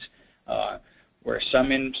methods, where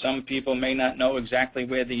some people may not know exactly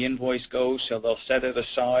where the invoice goes, so they'll set it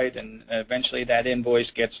aside, and eventually that invoice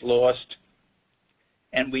gets lost.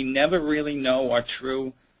 And we never really know our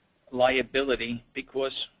true liability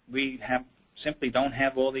because we simply don't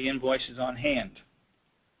have all the invoices on hand.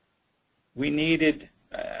 We needed,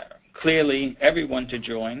 clearly, everyone to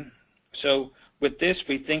join. So with this,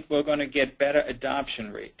 we think we're going to get better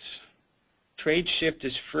adoption rates. Tradeshift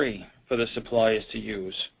is free for the suppliers to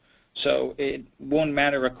use. So it won't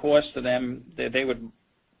matter a cost to them. They would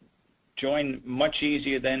join much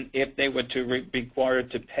easier than if they were to be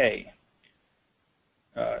required to pay.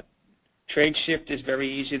 Tradeshift is very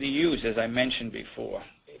easy to use, as I mentioned before,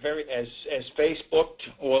 as Facebook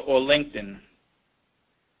or LinkedIn.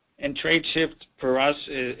 And Tradeshift for us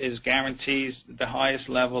is guarantees the highest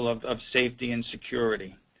level of safety and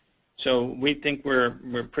security. So we think we're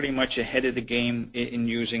pretty much ahead of the game in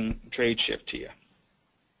using Tradeshift here.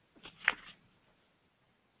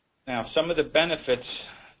 Now, some of the benefits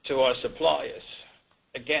to our suppliers.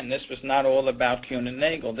 Again, this was not all about Kuehne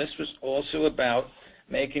Nagel. This was also about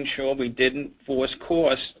making sure we didn't force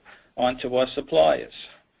costs onto our suppliers.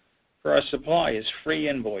 For our suppliers, free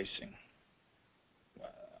invoicing.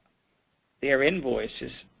 Their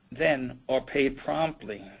invoices then are paid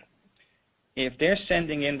promptly. If they're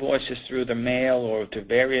sending invoices through the mail or to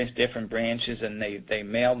various different branches and they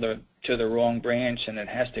mail to the wrong branch and it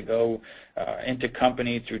has to go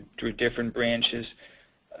intercompany through different branches,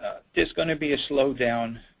 there's going to be a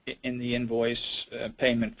slowdown in the invoice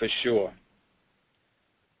payment for sure.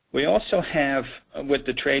 We also have, with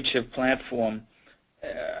the Tradeshift platform,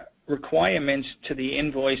 requirements to the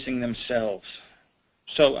invoicing themselves.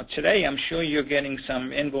 So today I'm sure you're getting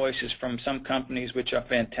some invoices from some companies which are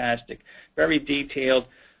fantastic, very detailed.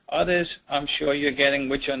 Others I'm sure you're getting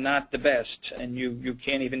which are not the best, and you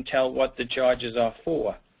can't even tell what the charges are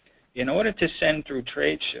for. In order to send through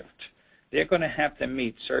Tradeshift, they're going to have to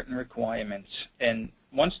meet certain requirements, and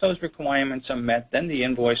once those requirements are met, then the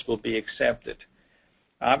invoice will be accepted.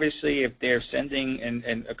 Obviously, if they're sending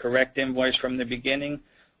a correct invoice from the beginning,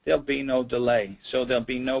 there'll be no delay, so there'll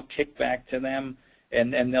be no kickback to them,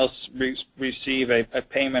 and they'll receive a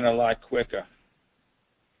payment a lot quicker.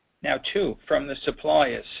 Now, too, from the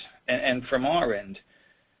suppliers and from our end,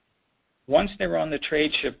 once they're on the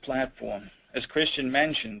Tradeshift platform, as Christian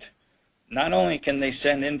mentioned, not only can they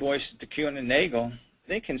send invoices to Kuehne Nagel,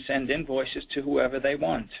 they can send invoices to whoever they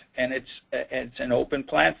want, and it's an open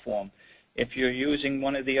platform. If you're using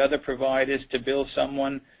one of the other providers to bill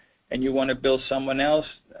someone and you want to bill someone else,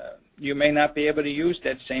 you may not be able to use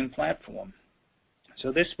that same platform.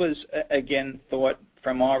 So this was, again, thought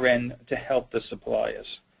from our end to help the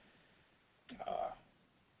suppliers.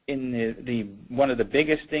 One of the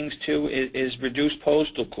biggest things, too, is reduced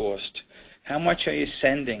postal cost. How much are you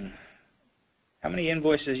sending? How many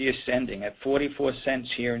invoices are you sending at 44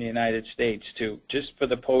 cents here in the United States just for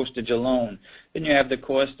the postage alone? Then you have the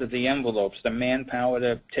cost of the envelopes, the manpower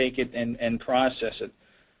to take it and process it.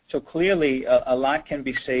 So clearly, a lot can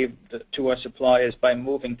be saved to our suppliers by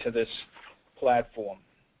moving to this platform.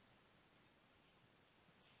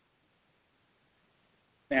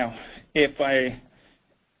 Now,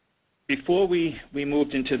 before we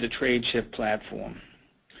moved into the Tradeshift platform,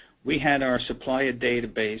 we had our supplier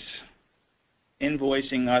database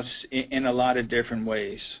invoicing us in a lot of different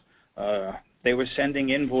ways. They were sending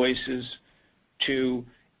invoices to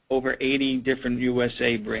over 80 different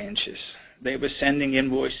USA branches. They were sending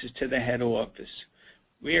invoices to the head office.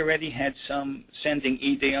 We already had some sending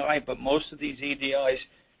EDI, but most of these EDIs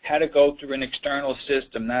had to go through an external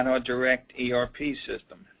system, not our direct ERP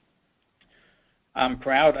system. I'm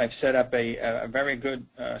proud I've set up a very good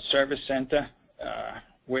service center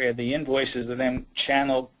where the invoices are then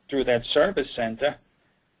channeled through that service center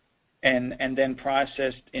and then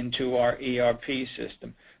processed into our ERP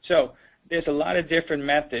system. So there's a lot of different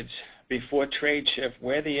methods before Tradeshift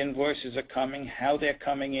where the invoices are coming, how they're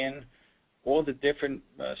coming in, all the different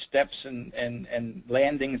steps and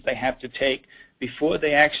landings they have to take before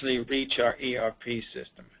they actually reach our ERP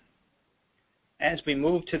system. As we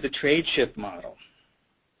move to the Tradeshift model,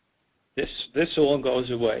 this all goes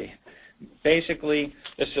away. Basically,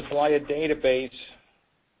 the supplier database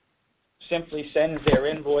simply sends their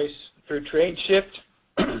invoice through Tradeshift,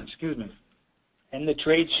 excuse me, and the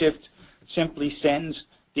Tradeshift simply sends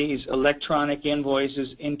these electronic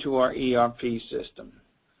invoices into our ERP system.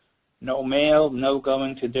 No mail, no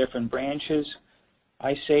going to different branches.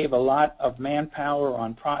 I save a lot of manpower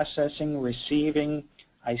on processing, receiving.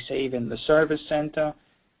 I save in the service center.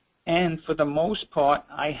 And for the most part,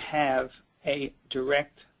 I have a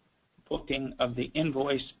direct booking of the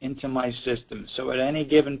invoice into my system. So at any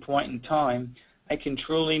given point in time, I can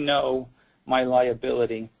truly know my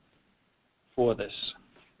liability for this.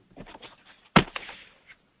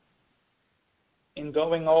 In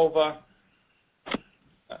going over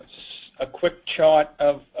a quick chart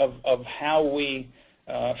of how we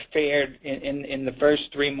fared in the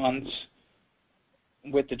first 3 months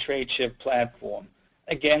with the Tradeshift platform.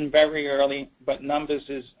 Again, very early, but numbers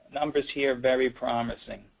here very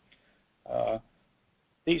promising.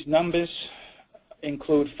 These numbers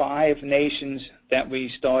include 5 nations that we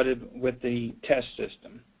started with the test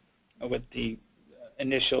system, with the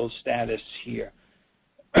initial status here.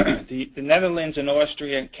 The Netherlands and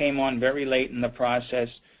Austria came on very late in the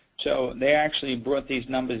process, so they actually brought these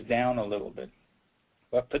numbers down a little bit.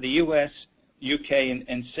 But for the US, UK,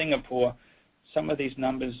 and Singapore, some of these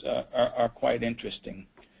numbers are quite interesting.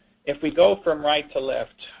 If we go from right to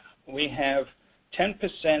left, we have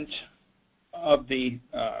 10% of the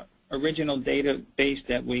original database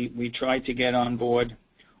that we tried to get on board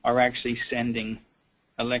are actually sending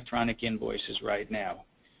electronic invoices right now.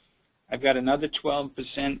 I've got another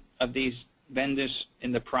 12% of these vendors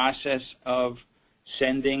in the process of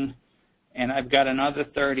sending, and I've got another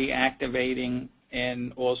 30 activating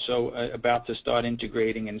and also about to start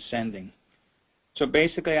integrating and sending. So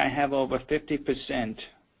basically I have over 50%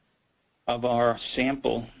 of our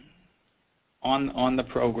sample on the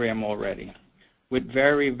program already, with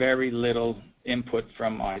very, very little input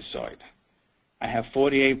from my side. I have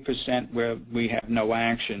 48% where we have no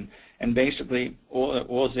action, and basically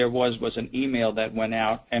all there was an email that went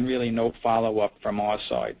out and really no follow-up from our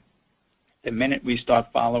side. The minute we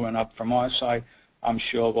start following up from our side, I'm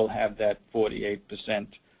sure we'll have that 48%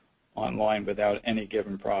 online without any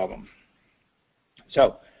given problem.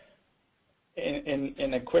 So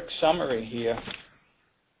in a quick summary here,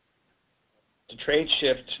 the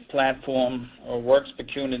Tradeshift platform works for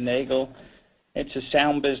Kuehne Nagel. It's a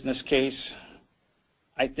sound business case.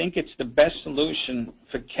 I think it's the best solution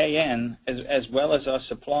for KN as well as our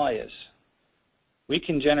suppliers. We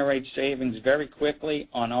can generate savings very quickly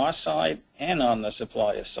on our side and on the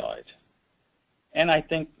supplier side. And I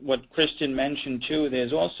think what Christian mentioned too,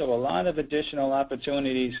 there's also a lot of additional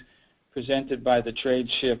opportunities presented by the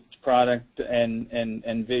Tradeshift product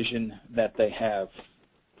and vision that they have.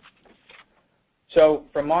 So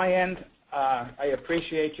from my end, I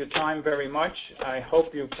appreciate your time very much. I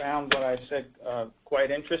hope you found what I said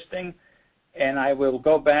quite interesting, and I will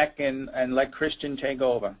go back and let Christian take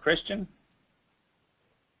over. Christian?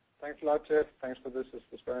 Thanks a lot, Jeff. Thanks for this. This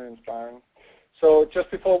was very inspiring. So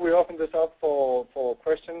just before we open this up for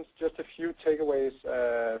questions, just a few takeaways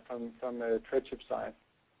from the Tradeshift side.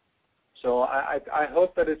 So I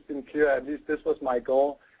hope that it's been clear, at least this was my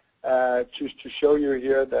goal, to show you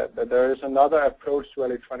here that there is another approach to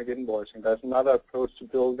electronic invoicing. There's another approach to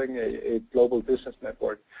building a global business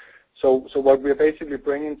network. So what we're basically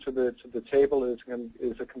bringing to the table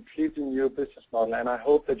is a completely new business model, and I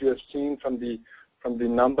hope that you have seen from the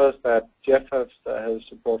numbers that Jeff has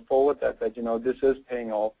brought forward that you know this is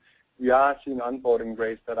paying off. We are seeing onboarding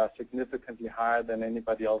rates that are significantly higher than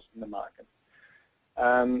anybody else in the market.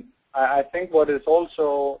 I think what is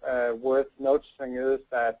also worth noticing is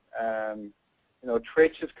that you know,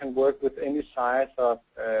 Tradeshift can work with any size of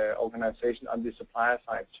organization on the supplier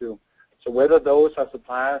side too. So whether those are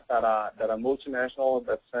suppliers that are multinational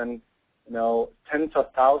that send you know tens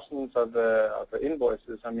of thousands of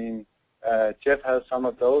invoices. I mean, Jeff has some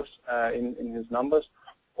of those in his numbers,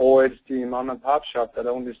 or it's the mom and pop shop that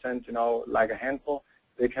only sends you know like a handful.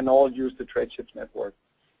 They can all use the Tradeshift network.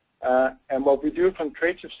 And what we do from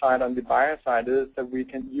Tradeshift side on the buyer side is that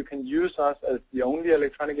you can use us as the only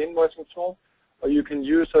electronic invoicing tool, or you can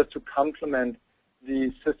use us to complement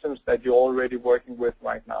the systems that you're already working with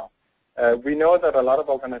right now. We know that a lot of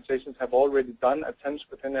organizations have already done attempts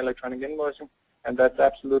within electronic invoicing, and that's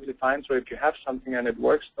absolutely fine. So if you have something and it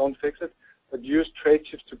works, don't fix it, but use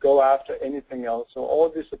Tradeshift to go after anything else. So all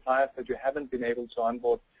the suppliers that you haven't been able to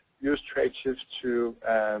onboard, use Tradeshift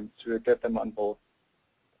to get them on board.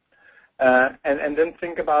 And then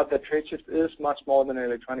think about that Tradeshift is much more than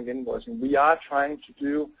electronic invoicing. We are trying to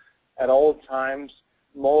do at all times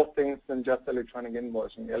more things than just electronic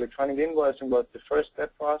invoicing. Electronic invoicing was the first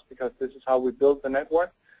step for us because this is how we built the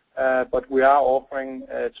network, but we are offering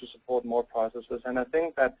to support more processes. And I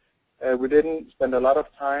think that we didn't spend a lot of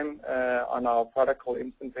time on our product called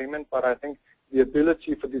instant payment, but I think the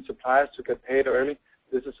ability for the suppliers to get paid early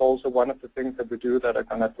this is also one of the things that we do that are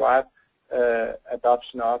going to drive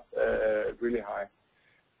adoption up really high.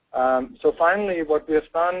 So finally, what we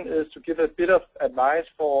have done is to give a bit of advice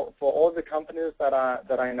for all the companies that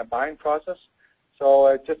are in a buying process.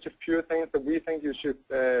 So just a few things that we think you should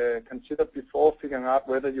consider before figuring out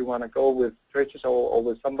whether you want to go with Tradeshift or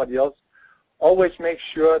with somebody else. Always make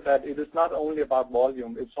sure that it is not only about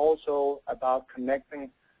volume, it's also about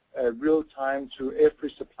connecting real time to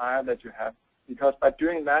every supplier that you have. Because by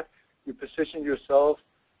doing that, you position yourself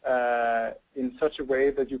in such a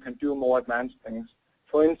way that you can do more advanced things.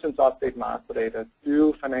 For instance, update master data,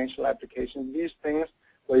 do financial applications, these things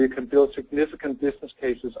where you can build significant business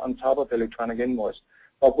cases on top of electronic invoice.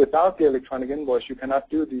 But without the electronic invoice, you cannot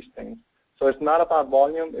do these things. So it's not about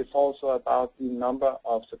volume, it's also about the number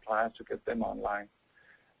of suppliers to get them online.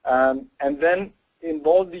 And then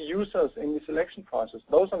involve the users in the selection process.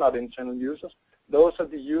 Those are not internal users, those are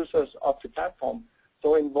the users of the platform.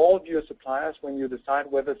 So involve your suppliers when you decide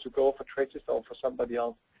whether to go for Tradeshift or for somebody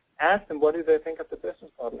else. Ask them what do they think of the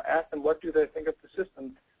business model. Ask them what do they think of the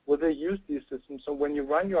system. Will they use these systems? So when you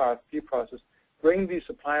run your RFP process, bring these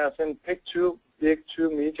suppliers in, pick 2 big, 2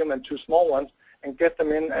 medium, and 2 small ones, and get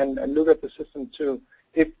them in and look at the system too.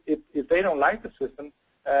 If they don't like the system,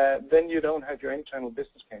 then you don't have your internal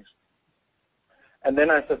business case. And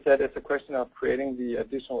then, as I said, it's a question of creating the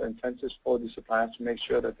additional incentives for the suppliers to make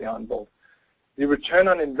sure that they are on board. The return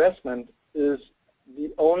on investment is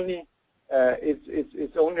the only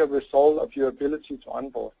it's only a result of your ability to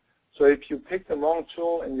onboard. So if you pick the wrong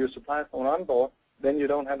tool and your suppliers don't onboard, then you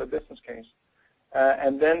don't have a business case.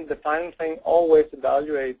 And then the final thing, always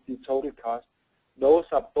evaluate the total cost. Those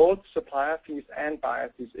are both supplier fees and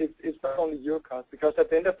buyer fees. It's not only your cost, because at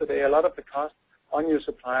the end of the day, a lot of the costs on your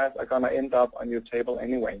suppliers are going to end up on your table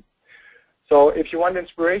anyway. So if you want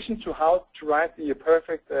inspiration to how to write the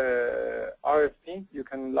perfect RFP, you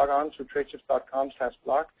can log on to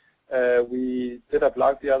tradeshift.com/blog. We did a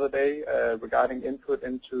blog the other day regarding input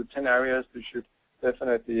into 10 areas you should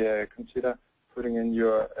definitely consider putting in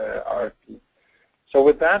your RFP. So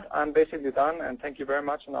with that, I'm basically done, and thank you very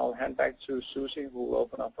much, and I'll hand back to Susie, who will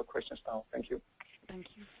open up for questions now. Thank you. Thank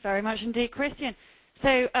you very much indeed, Christian.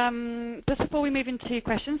 So just before we move into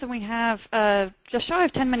questions, and we have just shy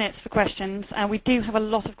of 10 minutes for questions, and we do have a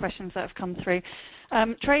lot of questions that have come through.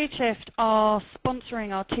 Tradeshift are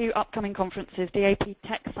sponsoring our 2 upcoming conferences, the AP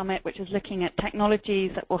Tech Summit, which is looking at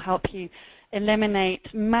technologies that will help you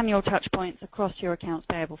eliminate manual touch points across your accounts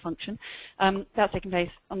payable function. That's taking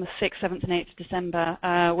place on the 6th, 7th, and 8th of December.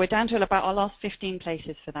 We're down to about our last 15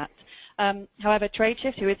 places for that. However,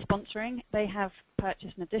 Tradeshift, who is sponsoring, they have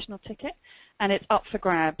purchased an additional ticket, and it's up for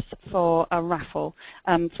grabs for a raffle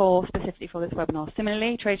specifically for this webinar.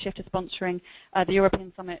 Similarly, Tradeshift is sponsoring the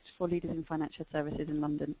European Summit for Leaders in Financial Services in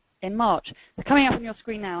London in March. They're coming up on your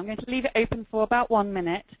screen now. I'm going to leave it open for about 1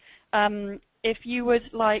 minute. If you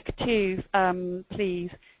would like to,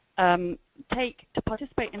 please, to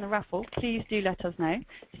participate in the raffle, please do let us know.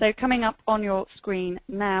 So coming up on your screen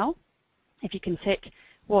now, if you can tick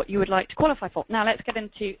what you would like to qualify for. Now let's get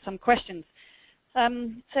into some questions.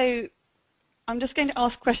 So I'm just going to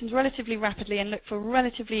ask questions relatively rapidly and look for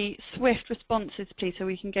relatively swift responses, please, so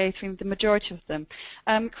we can go through the majority of them.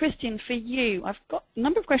 Christian, for you, I've got a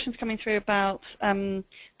number of questions coming through about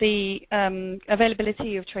the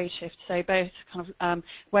availability of Tradeshift, so both kind of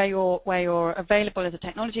where you're available as a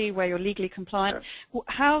technology, where you're legally compliant. Sure.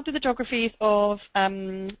 How do the geographies of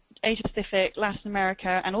Asia Pacific, Latin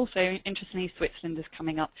America, and also, interestingly, Switzerland is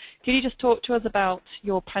coming up. Could you just talk to us about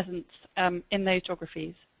your presence in those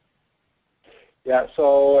geographies? Yeah,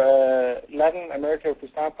 so Latin America, if we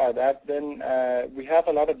start by that, then we have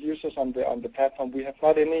a lot of users on the platform. We have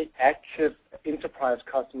not any active enterprise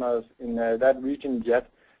customers in that region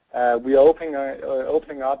yet. We are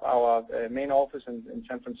opening up our main office in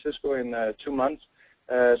San Francisco in 2 months.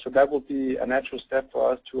 So that will be a natural step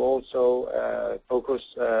for us to also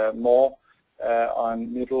focus more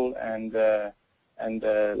on Middle and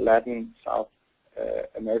Latin South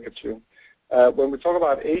America too. When we talk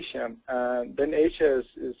about Asia, then Asia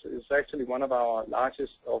is actually one of our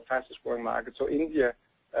largest or fastest growing markets. So India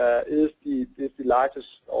is the largest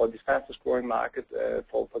or the fastest growing market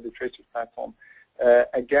for the Tradeshift platform.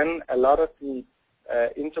 Again, a lot of the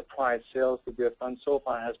enterprise sales that we have done so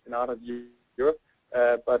far has been out of Europe.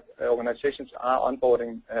 But organizations are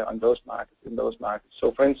onboarding in those markets.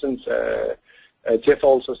 So, for instance, Jeff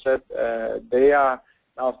also said they are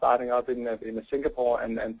now starting up in Singapore,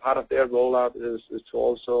 and part of their rollout is to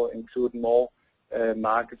also include more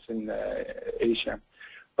markets in Asia.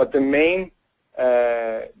 But the main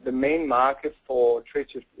market for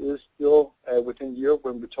Tradeshift is still within Europe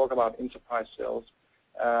when we talk about enterprise sales.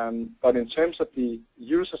 But in terms of the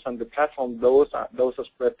users on the platform, those are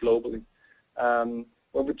spread globally.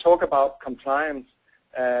 When we talk about compliance,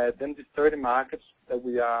 then the 30 markets that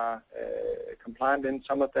we are compliant in,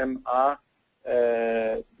 some of them are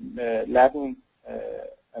Latin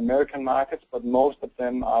American markets, but most of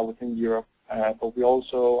them are within Europe. But we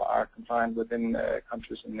also are compliant within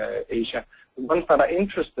countries in Asia. The ones that are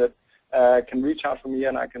interested can reach out to me,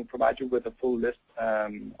 and I can provide you with a full list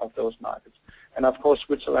of those markets. And of course,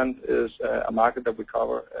 Switzerland is a market that we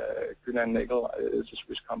cover. Kuehne Nagel is a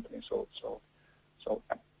Swiss company, so.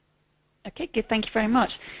 Okay, good. Thank you very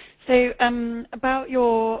much. So about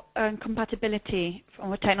your compatibility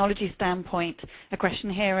from a technology standpoint, a question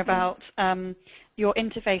here about your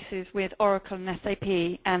interfaces with Oracle and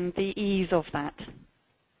SAP and the ease of that.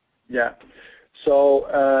 Yeah.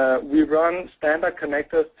 So we run standard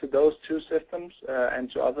connectors to those two systems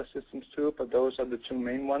and to other systems too, but those are the two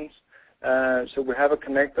main ones. So we have a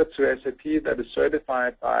connector to SAP that is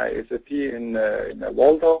certified by SAP in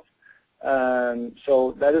Waldorf.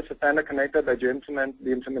 So that is a standard connector that you implement.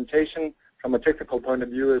 The implementation from a technical point of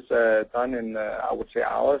view is done in, I would say,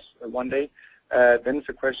 hours, one day. Then it's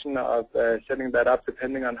a question of setting that up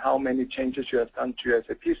depending on how many changes you have done to your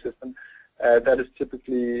SAP system. That is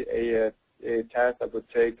typically a task that would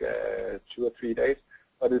take 2 or 3 days,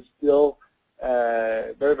 but it's still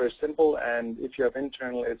very, very simple. And if you have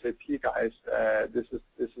internal SAP guys, this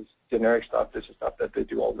is generic stuff. This is stuff that they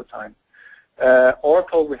do all the time.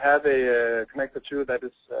 Oracle, we have a connector too that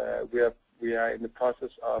is we are in the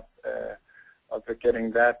process of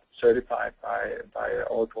getting that certified by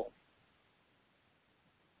Oracle.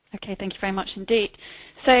 Okay, thank you very much indeed.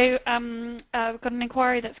 So we've got an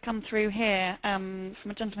inquiry that's come through here from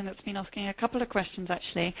a gentleman that's been asking a couple of questions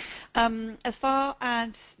actually. As far as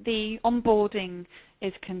the onboarding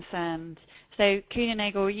is concerned, so Kuehne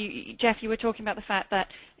Nagel, Jeff, you were talking about the fact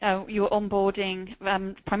that you were onboarding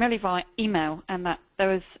primarily via email, and that there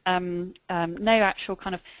was no actual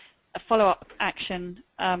kind of a follow-up action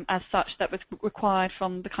as such that was required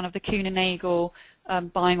from the kind of the Kuehne Nagel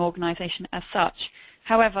buying organization as such.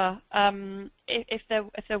 However, if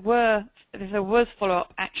there was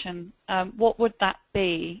follow-up action, what would that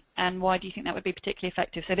be, and why do you think that would be particularly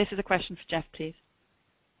effective? So this is a question for Jeff, please.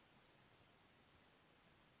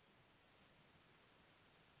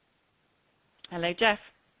 Hello, Jeff.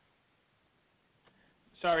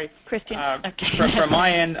 Sorry. Christian. Okay. From my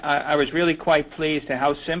end, I was really quite pleased at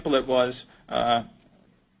how simple it was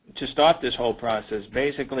to start this whole process.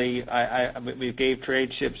 Basically, we gave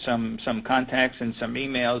Tradeshift some contacts and some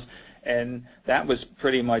emails, and that was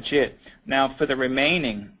pretty much it. Now, for the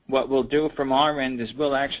remaining, what we'll do from our end is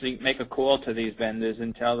we'll actually make a call to these vendors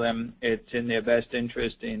and tell them it's in their best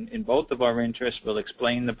interest, in both of our interests. We'll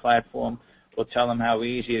explain the platform. We'll tell them how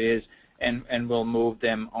easy it is, and we'll move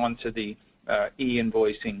them onto the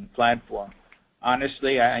e-invoicing platform.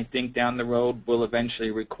 Honestly, I think down the road we'll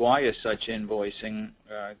eventually require such invoicing,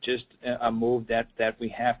 just a move that we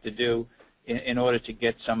have to do in order to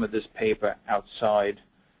get some of this paper outside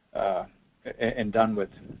and done with.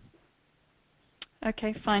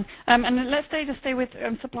 Okay, fine. And let's stay with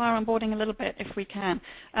supplier onboarding a little bit if we can.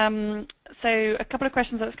 So a couple of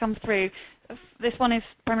questions that's come through. This one is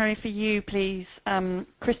primarily for you, please,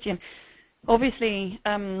 Christian. Obviously,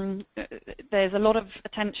 there's a lot of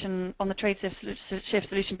attention on the Tradeshift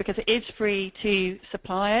solution because it is free to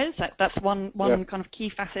suppliers. That's one kind of key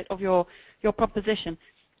facet of your proposition.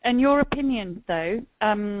 In your opinion, though,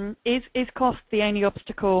 is cost the only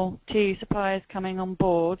obstacle to suppliers coming on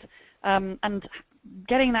board? And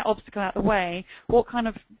getting that obstacle out of the way, what kind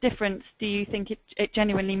of difference do you think it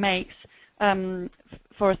genuinely makes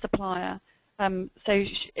for a supplier? So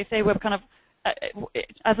if they were kind of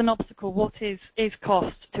as an obstacle, what is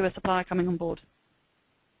cost to a supplier coming on board?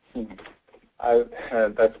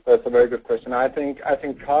 That's a very good question. I think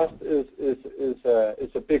cost is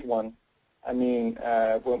a big one. I mean,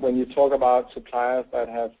 when you talk about suppliers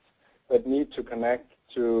that need to connect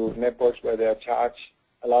to networks where they are charged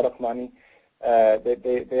a lot of money,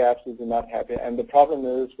 they're absolutely not happy. And the problem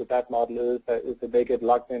is with that model is that they get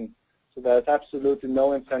locked in. So there's absolutely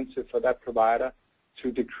no incentive for that provider to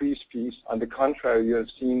decrease fees. On the contrary, you have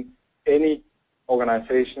seen any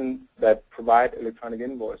organization that provide electronic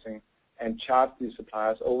invoicing and charge these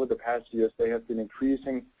suppliers over the past years, they have been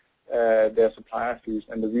increasing their supplier fees,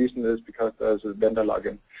 and the reason is because there's a vendor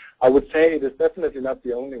login. I would say it is definitely not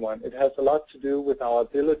the only one. It has a lot to do with our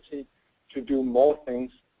ability to do more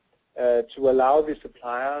things, to allow the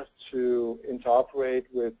suppliers to interoperate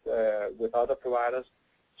with other providers,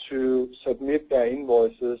 to submit their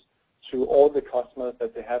invoices to all the customers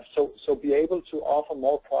that they have. So be able to offer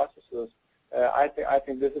more processes I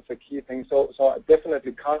think this is a key thing. So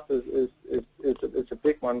definitely cost is a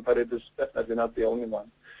big one, but it is definitely not the only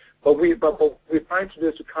one. But what we're trying to do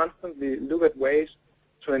is to constantly look at ways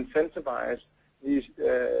to incentivize these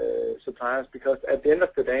suppliers, because at the end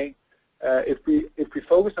of the day, if we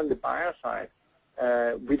focus on the buyer side,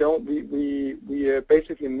 we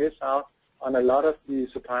basically miss out on a lot of the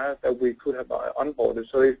suppliers that we could have onboarded.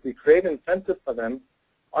 So if we create incentives for them,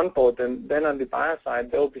 onboard them, then on the buyer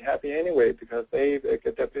side they'll be happy anyway, because they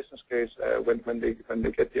get their business case when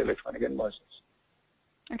they get the electronic invoices.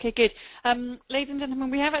 Okay, good. Ladies and gentlemen,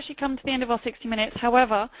 we have actually come to the end of our 60 minutes.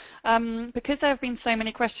 However, because there have been so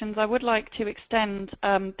many questions, I would like to extend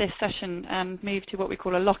this session and move to what we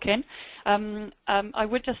call a lock-in. I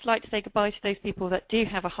would just like to say goodbye to those people that do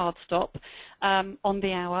have a hard stop on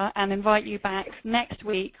the hour, and invite you back next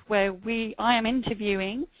week, where I am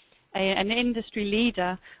interviewing an industry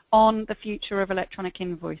leader on the future of electronic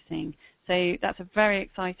invoicing. So that's a very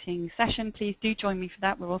exciting session. Please do join me for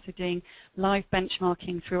that. We're also doing live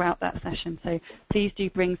benchmarking throughout that session. So please do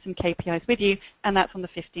bring some KPIs with you, and that's on the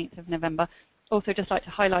 15th of November. Also, just like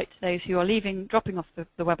to highlight to those who are dropping off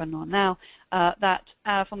the webinar now, that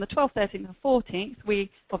from the 12th, 13th, and 14th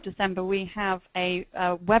of December, we have a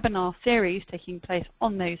webinar series taking place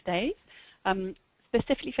on those days,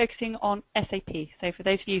 specifically focusing on SAP. So for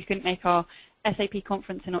those of you who couldn't make our SAP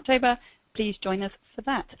conference in October, please join us for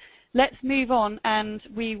that. Let's move on, and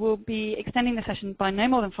we will be extending the session by no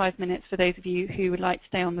more than 5 minutes for those of you who would like to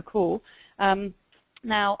stay on the call.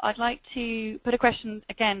 Now, I'd like to put a question,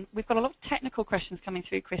 again, we've got a lot of technical questions coming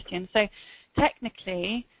through, Christian. So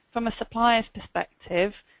technically, from a supplier's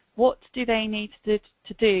perspective, what do they need to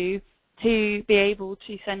do to be able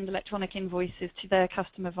to send electronic invoices to their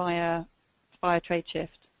customer via Tradeshift?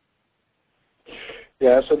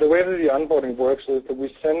 Yeah, so the way that the onboarding works is that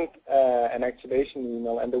we send an activation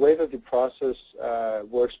email, and the way that the process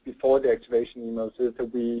works before the activation emails is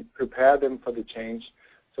that we prepare them for the change.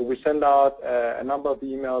 So we send out a number of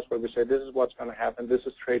emails where we say, this is what's going to happen, this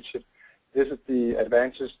is Tradeshift, this is the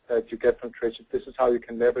advantages that you get from Tradeshift, this is how you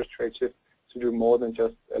can leverage Tradeshift to do more than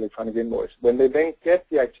just electronic invoice. When they then get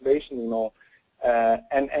the activation email,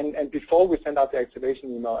 and before we send out the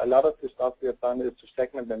activation email, a lot of the stuff we have done is to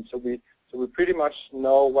segment them. So we pretty much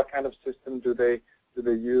know what kind of system do they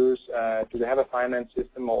use. Do they have a finance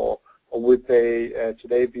system, or would they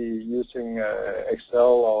today be using Excel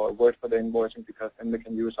or Word for the invoicing, because then they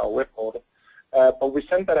can use our web portal. But we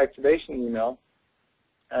send that activation email,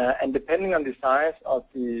 and depending on the size of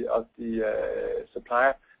the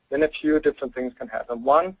supplier, then a few different things can happen.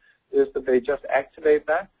 One is that they just activate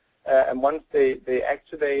that, and once they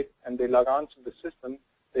activate and they log on to the system,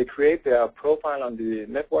 they create their profile on the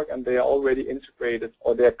network, and they are already integrated,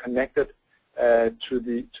 or they are connected to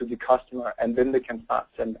the customer, and then they can start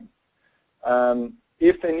sending.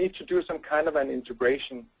 If they need to do some kind of an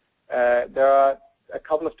integration, there are a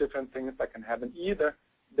couple of different things that can happen. Either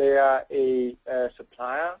they are a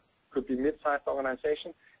supplier, could be mid-sized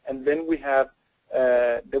organization, and then we have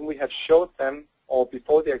showed them, or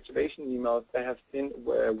before the activation emails, there have been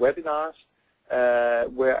webinars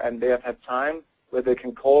and they have had time where they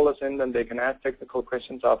can call us in and they can ask technical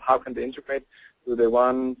questions of how can they integrate. Do they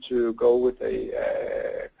want to go with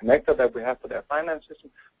a connector that we have for their finance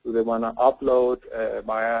system? Do they want to upload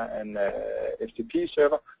via an FTP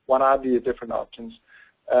server? What are the different options?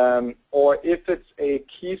 Or if it's a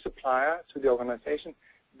key supplier to the organization,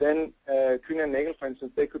 then Kuehne Nagel, for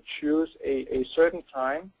instance, they could choose a certain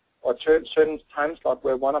time or certain time slot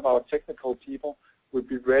where one of our technical people would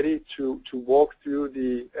be ready to walk through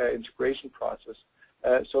the integration process.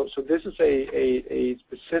 So this is a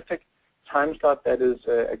specific time slot that is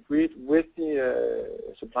agreed with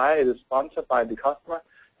the supplier. It is sponsored by the customer,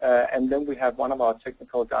 and then we have one of our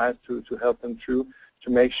technical guys to help them through to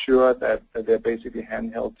make sure that they're basically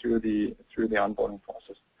handheld through the onboarding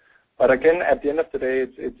process. But again, at the end of the day,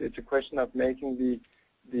 it's a question of making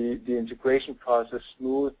the integration process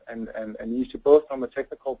smooth and easy, both from a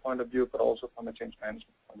technical point of view, but also from a change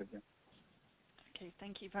management point of view. Okay,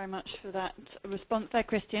 thank you very much for that response there,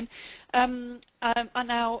 Christian.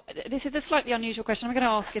 Now, this is a slightly unusual question. I'm going to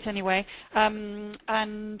ask it anyway.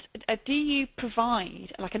 And do you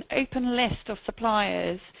provide like an open list of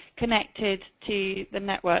suppliers connected to the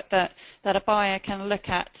network that a buyer can look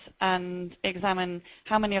at and examine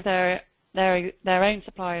how many of their own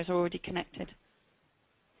suppliers are already connected?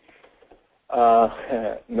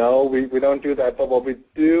 No, we don't do that. But what we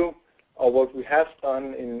do, or what we have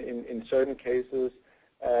done in certain cases,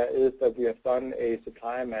 is that we have done a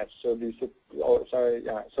supplier match. So the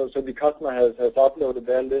customer has uploaded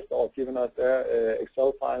their list or given us their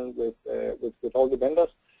Excel file with all the vendors,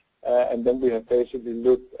 and then we have basically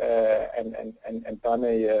looked and done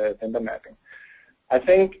a vendor mapping. I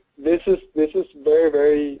think this is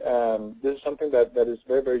very this is something that is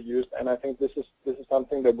very used, and I think this is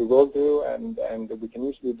something that we will do, and we can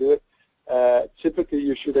easily do it. Typically,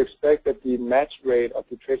 you should expect that the match rate of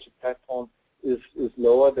the Tradeshift platform is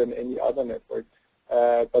lower than any other network,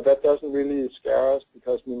 but that doesn't really scare us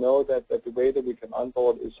because we know that the way that we can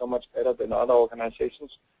onboard is so much better than other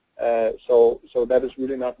organizations. So that is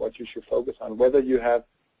really not what you should focus on. Whether you have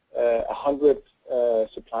 100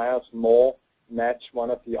 suppliers more match one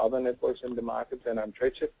of the other networks in the market than on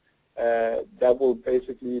Tradeshift, that will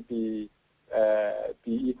basically be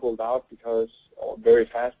equaled out or very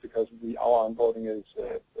fast because our onboarding is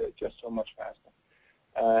just so much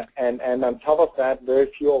faster. And on top of that, very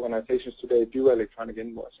few organizations today do electronic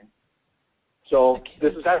invoicing. So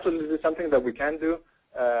this is absolutely something that we can do,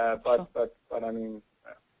 but I mean,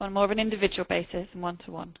 on more of an individual basis and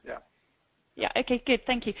one-to-one. Yeah. Yeah, okay, good,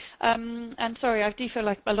 thank you. And sorry, I do feel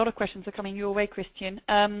like a lot of questions are coming your way, Christian.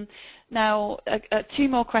 Now, two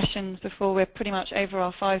more questions before we're pretty much over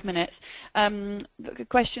our 5 minutes. The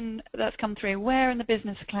question that's come through, where in the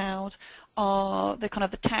business cloud are the kind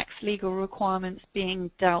of the tax legal requirements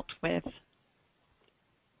being dealt with?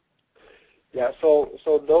 Yeah, so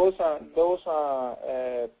those are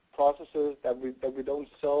processes that we don't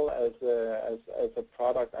sell as a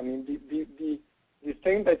product. I mean, the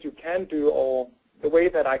thing that you can do, or the way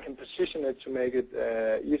that I can position it to make it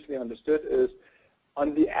easily understood, is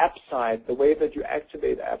on the app side, the way that you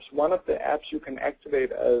activate apps. One of the apps you can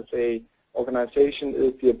activate as a organization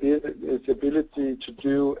is the ability to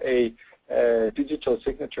do a digital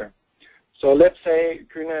signature. So let's say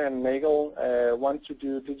Kuehne Nagel want to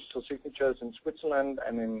do digital signatures in Switzerland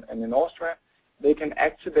and in Austria. They can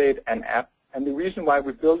activate an app, and the reason why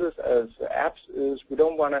we build this as apps is we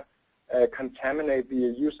don't want to contaminate the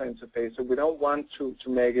user interface. So we don't want to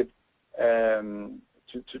make it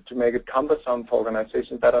to make it cumbersome for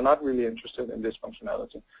organizations that are not really interested in this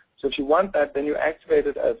functionality. So if you want that, then you activate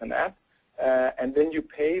it as an app, and then you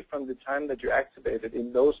pay from the time that you activate it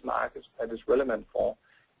in those markets that is relevant for.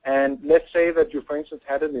 And let's say that you, for instance,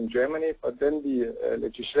 had it in Germany, but then the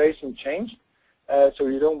legislation changed, so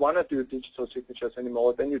you don't want to do digital signatures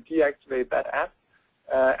anymore. Then you deactivate that app,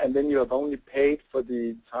 and then you have only paid for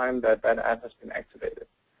the time that that app has been activated.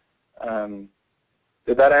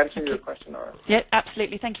 Did that answer your question, or? Yeah,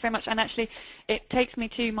 absolutely. Thank you very much. And actually, it takes me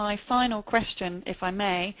to my final question, if I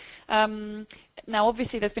may. Now,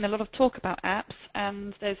 obviously, there's been a lot of talk about apps,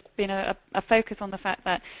 and there's been a focus on the fact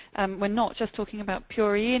that we're not just talking about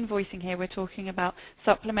pure e-invoicing here. We're talking about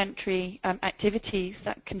supplementary activities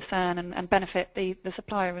that concern and benefit the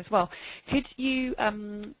supplier as well. Could you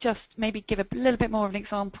just maybe give a little bit more of an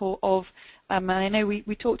example of, and I know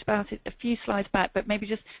we talked about it a few slides back, but maybe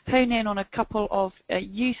just hone in on a couple of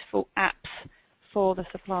useful apps for the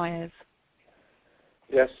suppliers?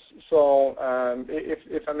 Yes. So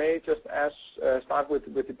if I may just start with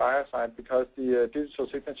the buyer side, because the digital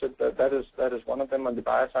signature, that is one of them on the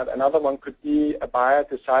buyer side. Another one could be a buyer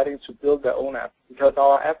deciding to build their own app, because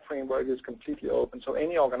our app framework is completely open, so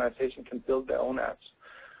any organization can build their own apps.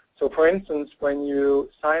 So for instance, when you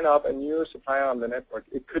sign up a new supplier on the network,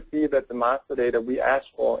 it could be that the master data we ask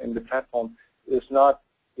for in the platform is not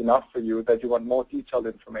enough for you, that you want more detailed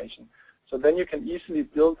information. So then you can easily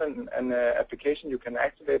build an application, you can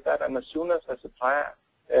activate that, and as soon as a supplier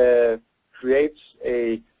creates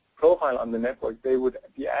a profile on the network, they would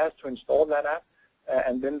be asked to install that app,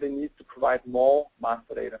 and then they need to provide more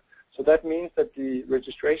master data. So that means that the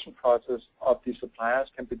registration process of the suppliers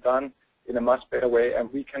can be done in a much better way, and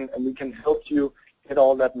we can help you get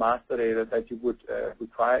all that master data that you would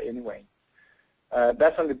require anyway.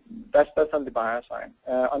 That's on the buyer side.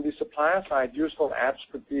 On the supplier side, useful apps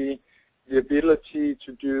could be the ability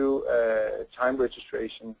to do time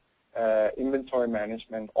registration, inventory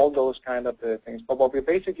management, all those kind of things. But what we're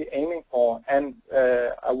basically aiming for, and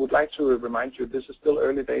I would like to remind you, this is still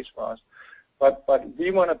early days for us, but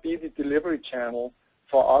we want to be the delivery channel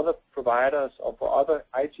for other providers or for other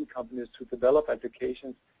IT companies to develop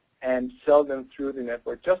applications and sell them through the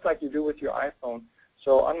network, just like you do with your iPhone.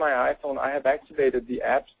 So on my iPhone, I have activated the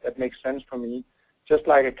apps that make sense for me, just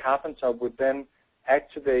like a carpenter would then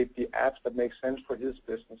activate the apps that make sense for his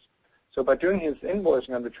business. So by doing his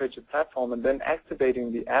invoicing on the Tradeshift platform and then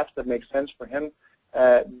activating the apps that make sense for him,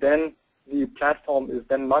 then the platform is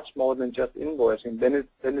then much more than just invoicing. Then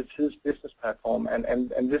it's his business platform,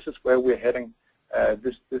 and this is where we're heading.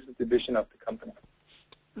 This is the vision of the company.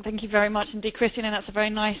 Thank you very much indeed, Christian, and that's a very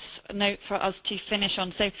nice note for us to finish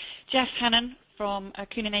on. So Jeff Hannon from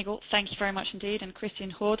Kuehne Nagel, thank you very much indeed, and Christian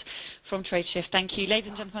Hord from Tradeshift, thank you. Ladies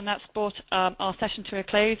and gentlemen, that's brought our session to a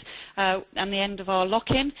close and the end of our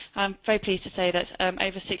lock-in. I'm very pleased to say that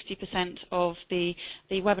over 60% of the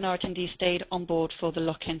webinar attendees stayed on board for the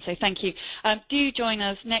lock-in, so thank you. Do join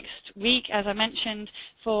us next week, as I mentioned,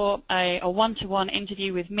 for a one-to-one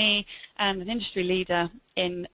interview with me and an industry leader in